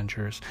the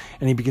Avengers,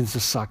 and he begins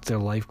to suck their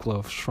life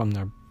gloves from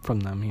them.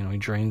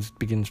 He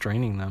begins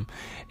draining them,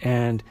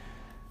 and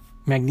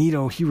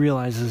Magneto, he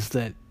realizes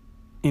that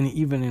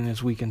even in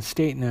his weakened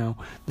state now,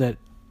 that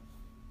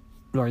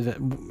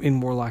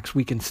in Warlock's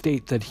weakened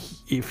state, that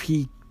if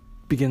he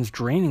begins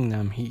draining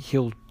them,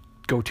 he'll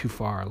go too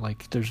far.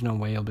 Like, there's no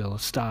way he'll be able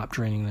to stop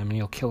draining them, and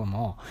he'll kill them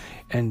all.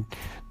 And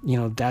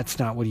that's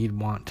not what he'd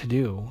want to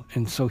do.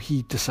 And so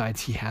he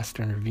decides he has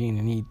to intervene,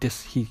 and he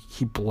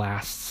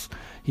blasts.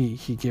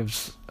 He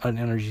gives an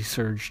energy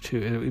surge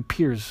it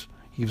appears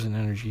he gives an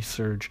energy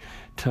surge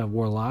to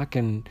Warlock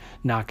and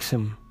knocks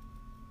him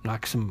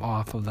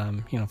off of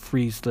them.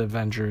 Frees the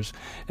Avengers,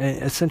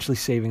 essentially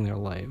saving their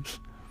lives.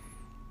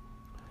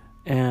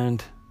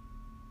 And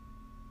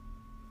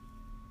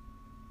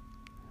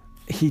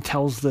he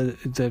tells the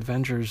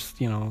Avengers,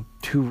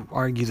 to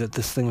argue that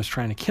this thing was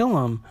trying to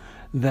kill him,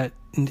 that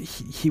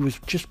he was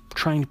just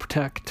trying to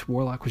protect,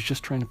 Warlock was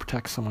just trying to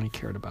protect someone he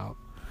cared about.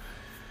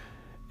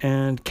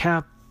 And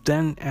Cap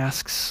then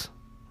asks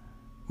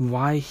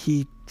why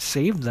he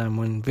saved them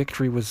when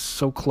victory was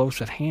so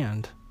close at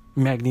hand.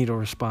 Magneto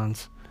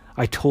responds,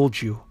 "I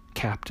told you,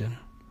 Captain.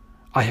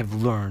 I have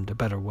learned a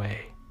better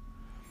way."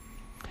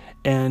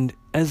 And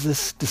as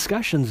this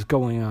discussion's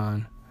going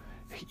on,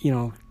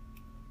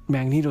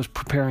 Magneto's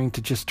preparing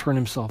to just turn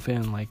himself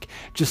in, like,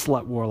 just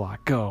let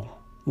Warlock go.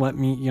 Let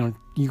me,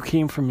 you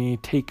came for me,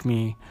 take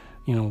me,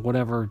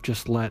 whatever,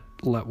 just let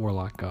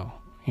Warlock go.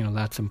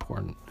 That's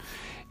important.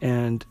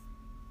 And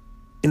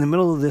in the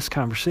middle of this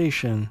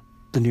conversation,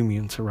 the New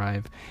Mutants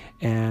arrive,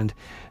 and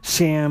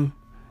Sam,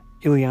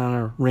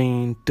 Illyana,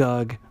 Rain,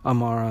 Doug,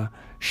 Amara,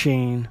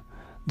 Shane,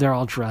 they're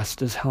all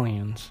dressed as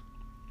Hellions,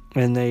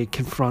 and they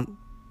confront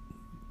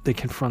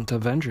the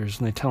Avengers,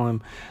 and they tell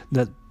him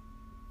that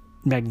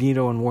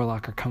Magneto and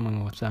Warlock are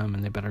coming with them,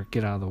 and they better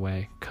get out of the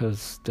way,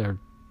 because they're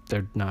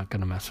not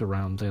going to mess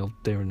around.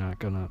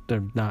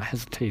 They're not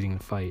hesitating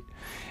to fight.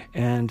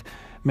 And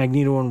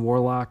Magneto and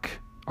Warlock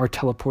are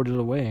teleported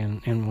away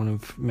in one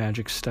of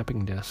Magic's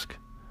stepping disc.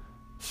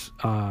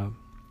 And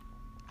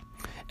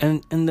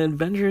the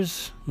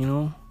Avengers,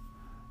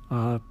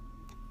 they're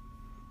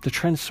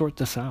trying to sort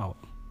this out.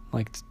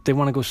 Like, they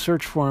want to go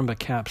search for him, but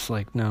Cap's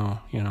like, no,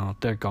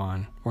 they're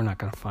gone. We're not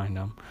going to find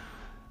them.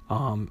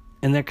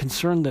 And they're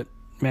concerned that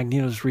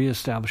Magneto's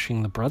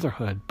reestablishing the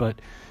Brotherhood, but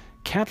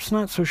Cap's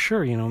not so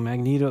sure.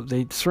 Magneto,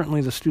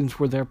 certainly the students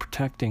were there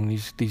protecting,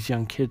 these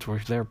young kids were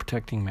there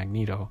protecting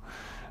Magneto,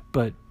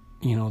 but,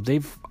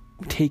 they've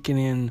taken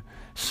in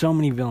so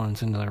many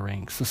villains into their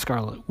ranks. The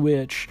Scarlet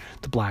Witch,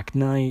 the Black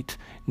Knight,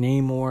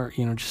 Namor,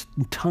 just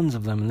tons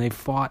of them, and they've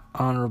fought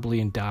honorably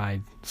and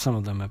died. Some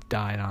of them have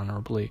died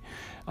honorably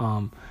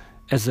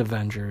as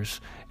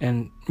Avengers,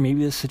 and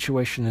maybe the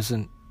situation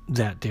isn't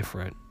that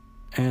different.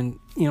 And,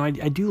 I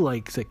do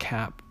like that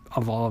Cap,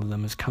 of all of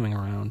them, is coming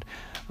around,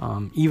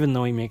 even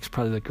though he makes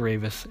probably the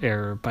gravest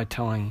error by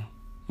talking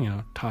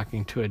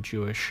to a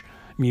Jewish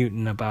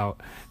mutant about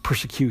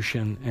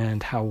persecution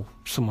and how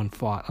someone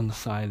fought on the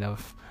side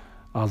of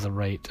the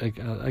right,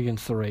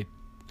 against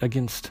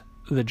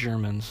the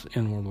Germans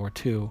in World War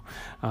II.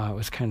 It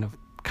was kind of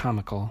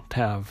comical to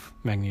have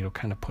Magneto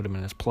kind of put him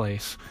in his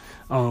place.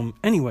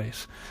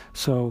 Anyways,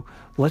 so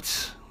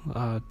let's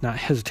not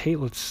hesitate.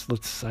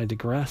 I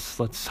digress.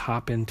 Let's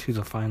hop into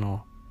the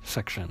final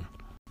section.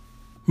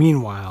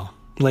 Meanwhile,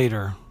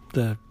 later,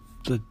 the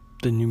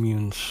New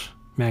Mutants,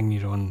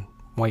 Magneto and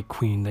White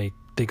Queen, they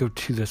go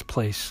to this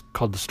place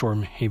called the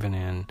Stormhaven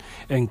Inn,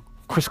 and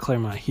Chris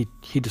Claremont,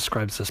 he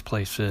describes this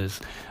place as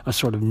a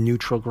sort of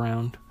neutral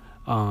ground,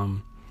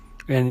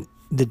 and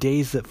the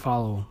days that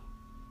follow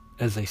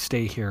as they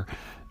stay here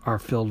are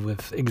filled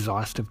with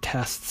exhaustive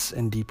tests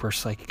and deeper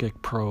psychic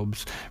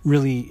probes.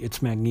 Really,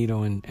 it's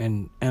Magneto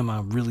and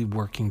Emma really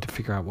working to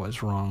figure out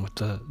what's wrong with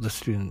the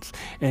students,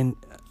 and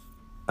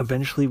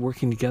eventually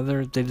working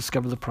together, they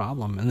discover the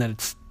problem, and that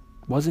it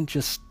wasn't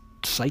just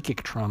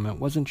psychic trauma, it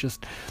wasn't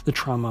just the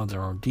trauma of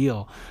their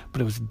ordeal,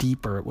 but it was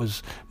deeper. It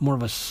was more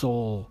of a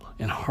soul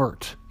and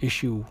heart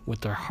issue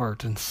with their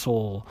heart and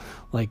soul,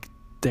 like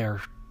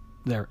their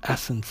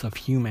essence of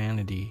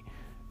humanity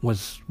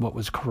was what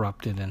was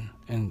corrupted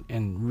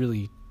and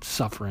really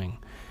suffering.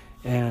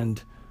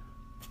 And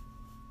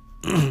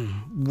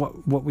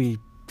what we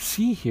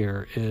see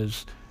here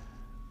is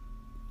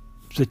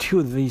the two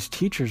of these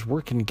teachers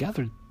working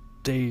together.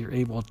 They are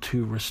able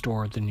to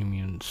restore the New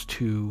Mutants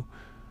to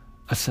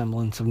a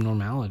semblance of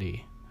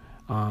normality,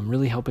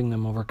 really helping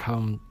them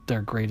overcome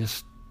their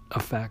greatest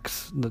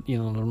effects, their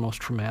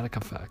most traumatic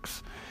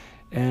effects.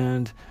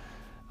 And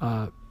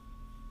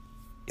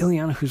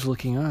Illyana, who's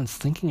looking on, is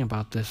thinking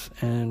about this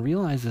and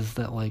realizes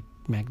that, like,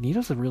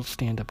 Magneto's a real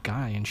stand-up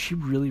guy, and she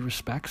really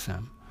respects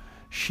him.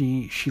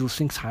 She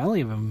thinks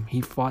highly of him.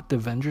 He fought the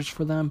Avengers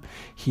for them.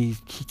 He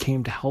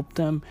came to help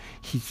them.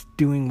 He's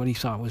doing what he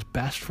thought was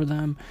best for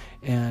them.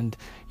 And,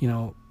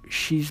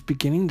 she's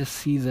beginning to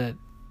see that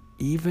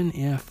even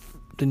if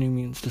the New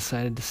Mutants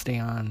decided to stay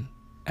on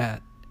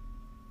at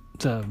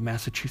the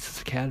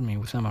Massachusetts Academy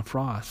with Emma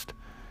Frost,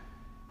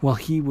 while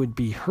he would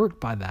be hurt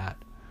by that,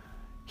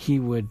 he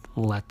would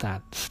let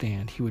that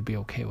stand. He would be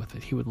okay with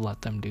it. He would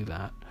let them do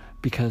that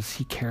because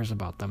he cares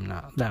about them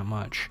not that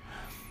much.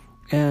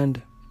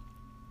 And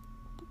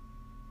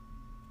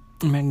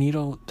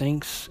Magneto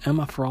thanks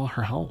Emma for all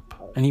her help,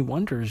 and he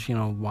wonders,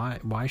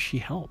 why she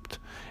helped.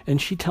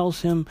 And she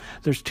tells him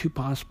there's two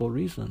possible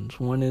reasons.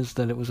 One is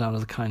that it was out of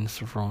the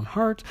kindness of her own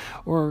heart,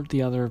 or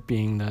the other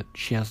being that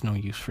she has no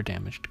use for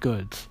damaged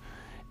goods.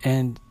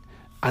 And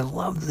I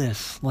love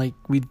this. Like,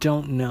 we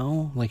don't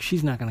know. Like,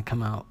 she's not going to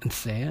come out and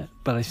say it,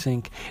 but I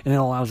think, and it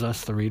allows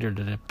us, the reader,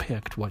 to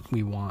depict what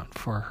we want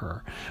for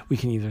her. We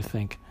can either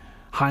think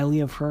highly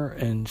of her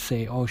and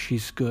say, oh,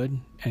 she's good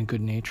and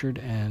good-natured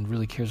and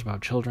really cares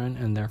about children,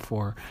 and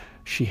therefore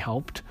she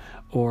helped,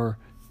 or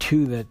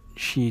two, that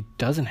she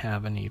doesn't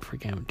have a need for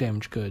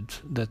damaged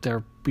goods, that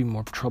there'd be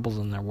more trouble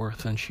than they're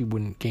worth, and she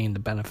wouldn't gain the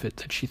benefit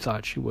that she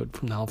thought she would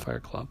from the Hellfire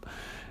Club,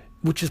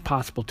 which is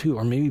possible too,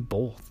 or maybe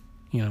both.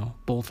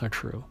 Both are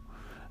true.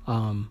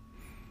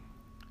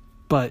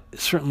 But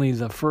certainly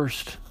the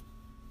first,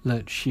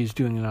 that she's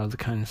doing it out of the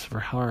kindness of her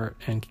heart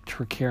and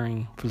her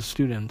caring for the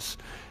students,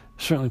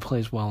 certainly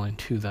plays well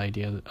into the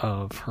idea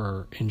of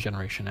her in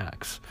Generation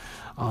X.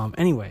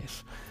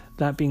 Anyways,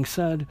 that being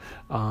said,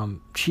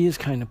 she is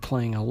kind of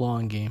playing a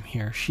long game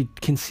here. She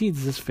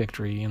concedes this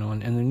victory,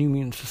 and the New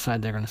Mutants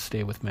decide they're going to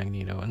stay with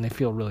Magneto, and they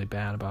feel really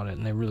bad about it,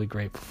 and they're really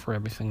grateful for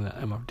everything that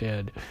Emma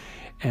did.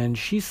 And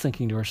she's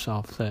thinking to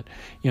herself that,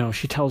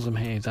 she tells them,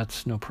 hey,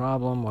 that's no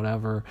problem,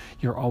 whatever,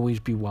 you'll always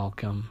be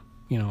welcome,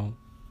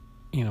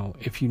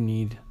 if you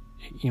need,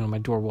 my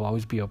door will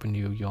always be open to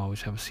you, you'll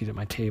always have a seat at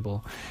my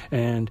table.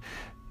 And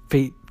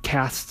fate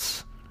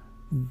casts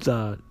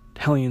the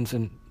Hellions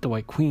and the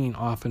White Queen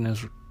often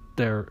as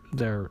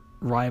their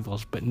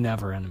rivals, but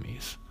never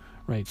enemies,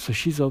 right? So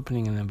she's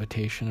opening an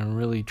invitation and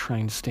really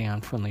trying to stay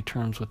on friendly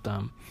terms with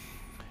them.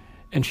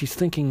 And she's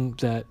thinking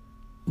that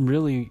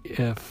really,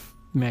 if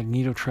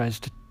Magneto tries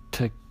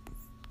to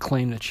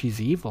claim that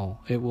she's evil,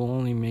 it will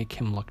only make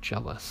him look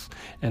jealous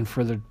and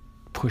further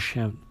push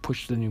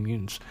the New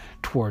Mutants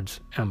towards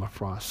Emma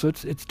Frost. So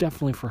it's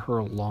definitely for her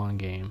a long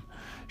game.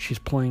 She's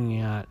playing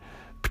at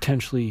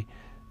potentially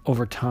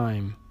over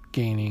time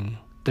gaining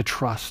the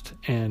trust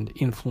and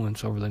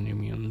influence over the New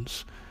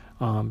Mutants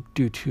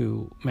due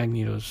to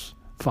Magneto's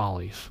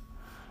follies.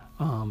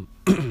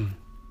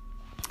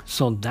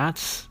 So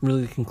that's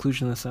really the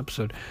conclusion of this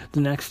episode.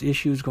 The next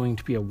issue is going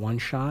to be a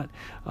one-shot.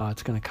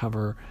 It's going to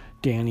cover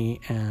Dani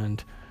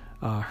and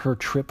her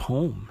trip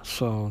home.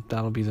 So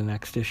that'll be the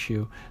next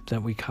issue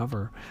that we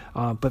cover.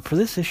 But for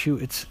this issue,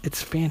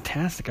 it's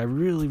fantastic. I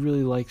really,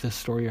 really like this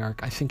story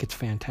arc. I think it's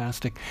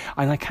fantastic.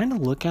 And I kind of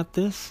look at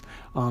this,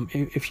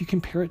 if you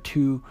compare it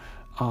to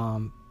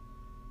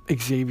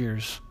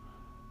Xavier's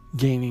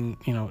gaining,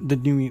 the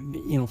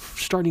new,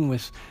 starting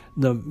with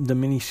the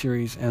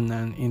miniseries and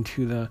then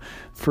into the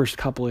first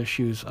couple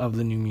issues of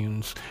the New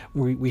Mutants,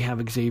 we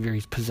have Xavier.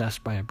 He's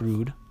possessed by a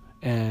brood,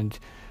 and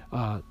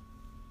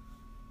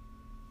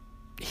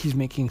he's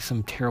making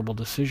some terrible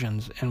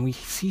decisions, and we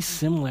see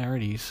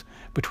similarities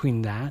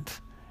between that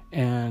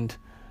and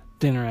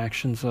the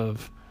interactions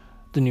of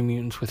the New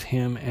Mutants with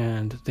him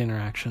and the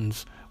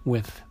interactions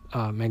with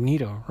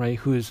Magneto, right?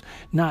 Who is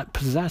not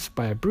possessed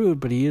by a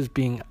brood, but he is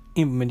being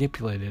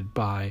manipulated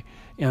by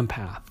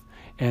Empath.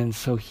 And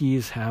so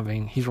he's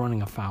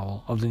running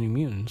afoul of the New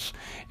Mutants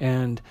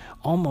and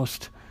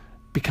almost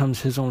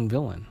becomes his own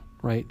villain,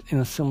 right? In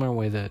a similar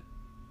way that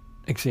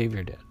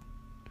Xavier did.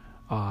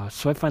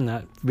 So I find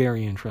that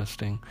very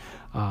interesting.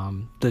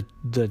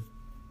 The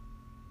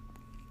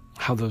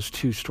how those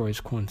two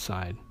stories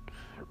coincide,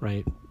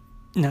 right?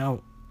 Now,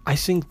 I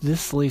think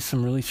this lays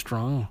some really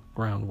strong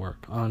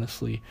groundwork,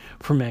 honestly,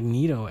 for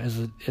Magneto as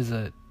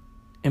a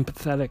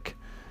empathetic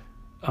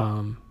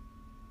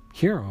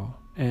hero,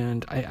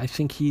 and I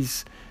think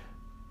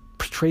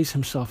portrays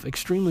himself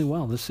extremely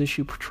well. This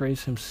issue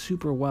portrays him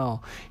super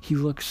well. He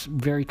looks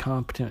very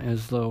competent,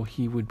 as though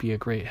he would be a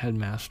great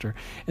headmaster,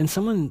 and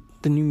someone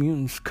the New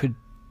Mutants could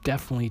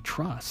definitely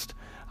trust.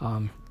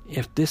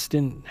 If this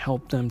didn't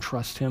help them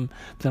trust him,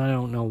 then I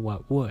don't know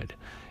what would.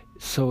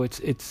 So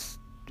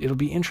it'll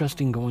be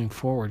interesting going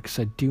forward, because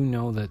I do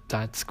know that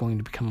that's going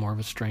to become more of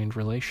a strained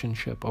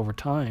relationship over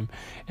time,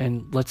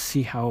 and let's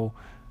see how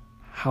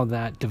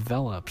that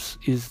develops.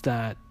 Is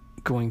that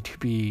going to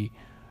be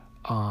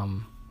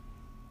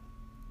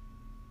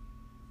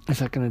is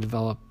that going to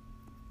develop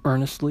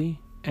earnestly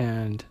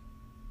and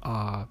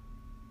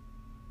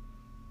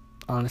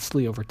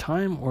honestly over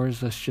time, or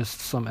is this just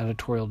some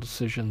editorial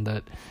decision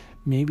that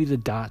maybe the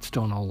dots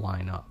don't all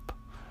line up?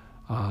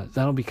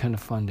 That'll be kind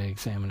of fun to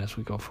examine as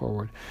we go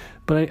forward.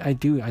 But I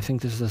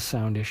think this is a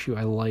sound issue.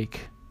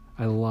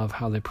 I love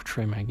how they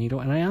portray Magneto,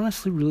 and I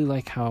honestly really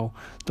like how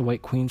the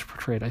White Queen's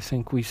portrayed. I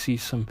think we see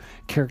some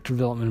character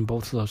development in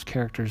both of those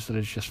characters that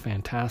is just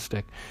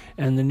fantastic,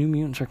 and the New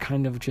Mutants are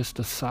kind of just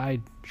a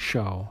side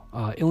show.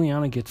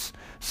 Illyana gets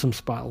some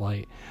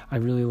spotlight. I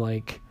really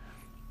like,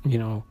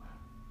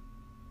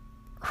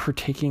 her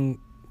taking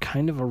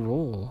kind of a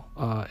role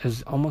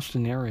as almost a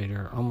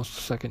narrator, almost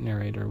a second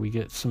narrator. We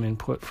get some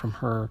input from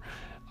her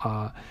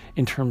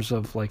in terms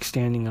of like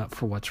standing up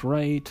for what's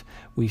right.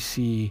 We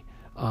see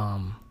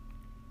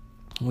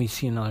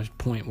another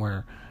point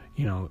where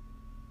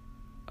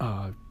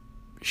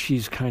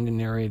she's kind of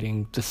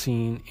narrating the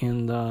scene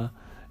in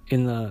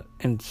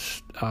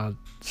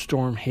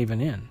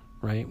Stormhaven Inn,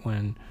 right,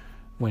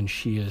 when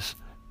she is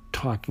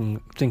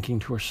thinking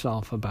to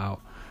herself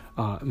about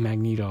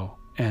Magneto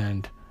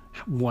and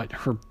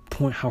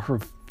how her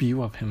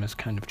view of him has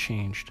kind of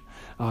changed.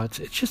 It's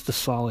just a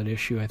solid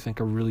issue. I think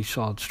a really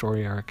solid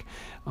story arc,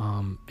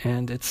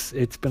 and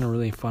it's been a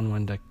really fun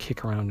one to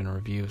kick around and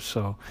review.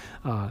 So,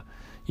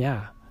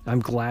 yeah,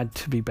 I'm glad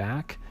to be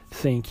back.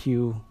 Thank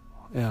you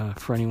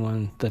for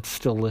anyone that's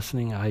still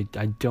listening. I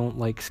don't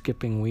like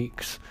skipping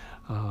weeks.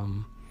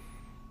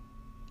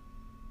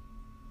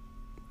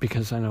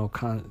 because I know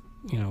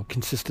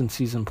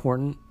consistency is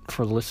important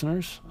for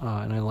listeners,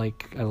 and I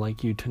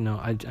like you to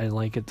know. I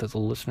like it that the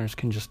listeners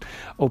can just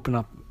open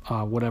up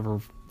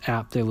whatever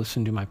app they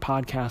listen to my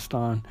podcast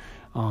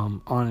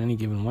on any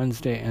given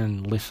Wednesday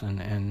and listen,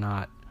 and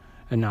not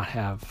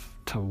have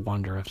to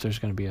wonder if there's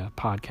going to be a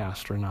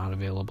podcast or not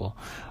available.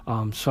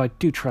 So I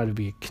do try to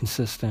be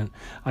consistent.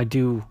 I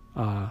do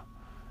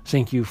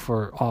thank you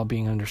for all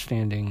being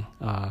understanding.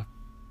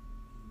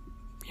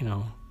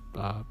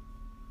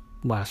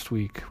 Last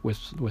week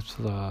with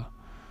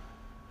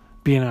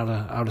being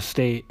out of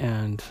state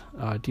and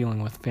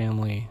dealing with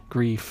family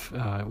grief,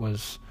 it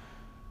was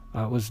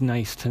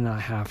nice to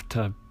not have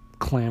to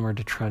clamor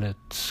to try to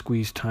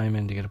squeeze time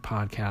in to get a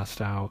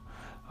podcast out.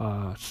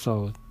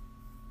 So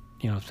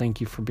thank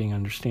you for being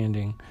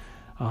understanding.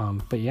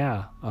 But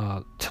yeah,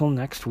 till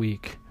next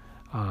week,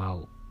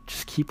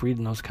 just keep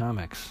reading those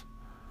comics.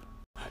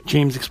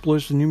 James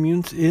Explores the New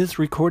Mutants is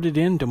recorded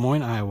in Des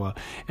Moines, Iowa,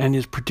 and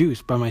is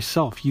produced by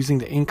myself using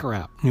the Anchor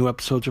app. New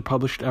episodes are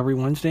published every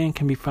Wednesday and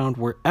can be found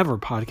wherever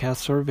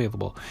podcasts are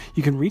available.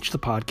 You can reach the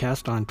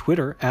podcast on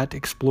Twitter at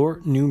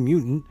Explore New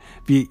Mutant,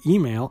 via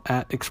email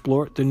at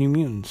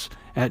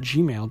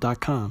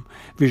explorethenewmutants@gmail.com.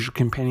 Visual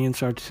companions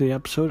to the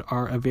episode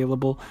are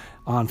available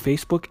on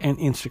Facebook and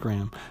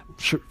Instagram,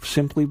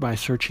 simply by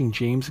searching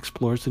James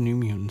Explores the New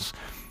Mutants.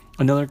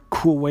 Another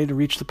cool way to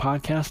reach the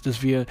podcast is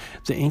via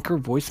the Anchor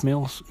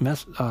voicemail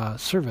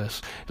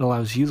service. It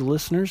allows you, the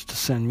listeners, to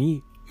send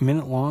me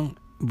minute-long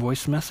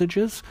voice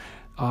messages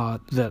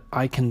that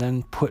I can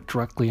then put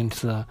directly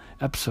into the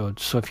episode.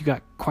 So if you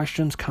got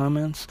questions,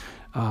 comments,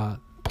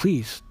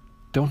 please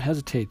don't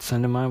hesitate.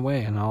 Send them my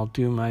way, and I'll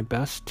do my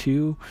best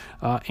to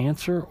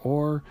answer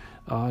or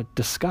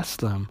discuss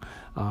them.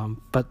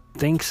 But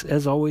thanks,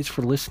 as always,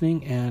 for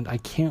listening, and I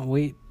can't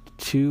wait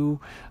to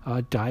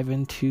dive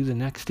into the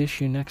next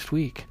issue next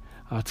week.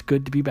 It's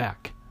good to be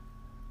back.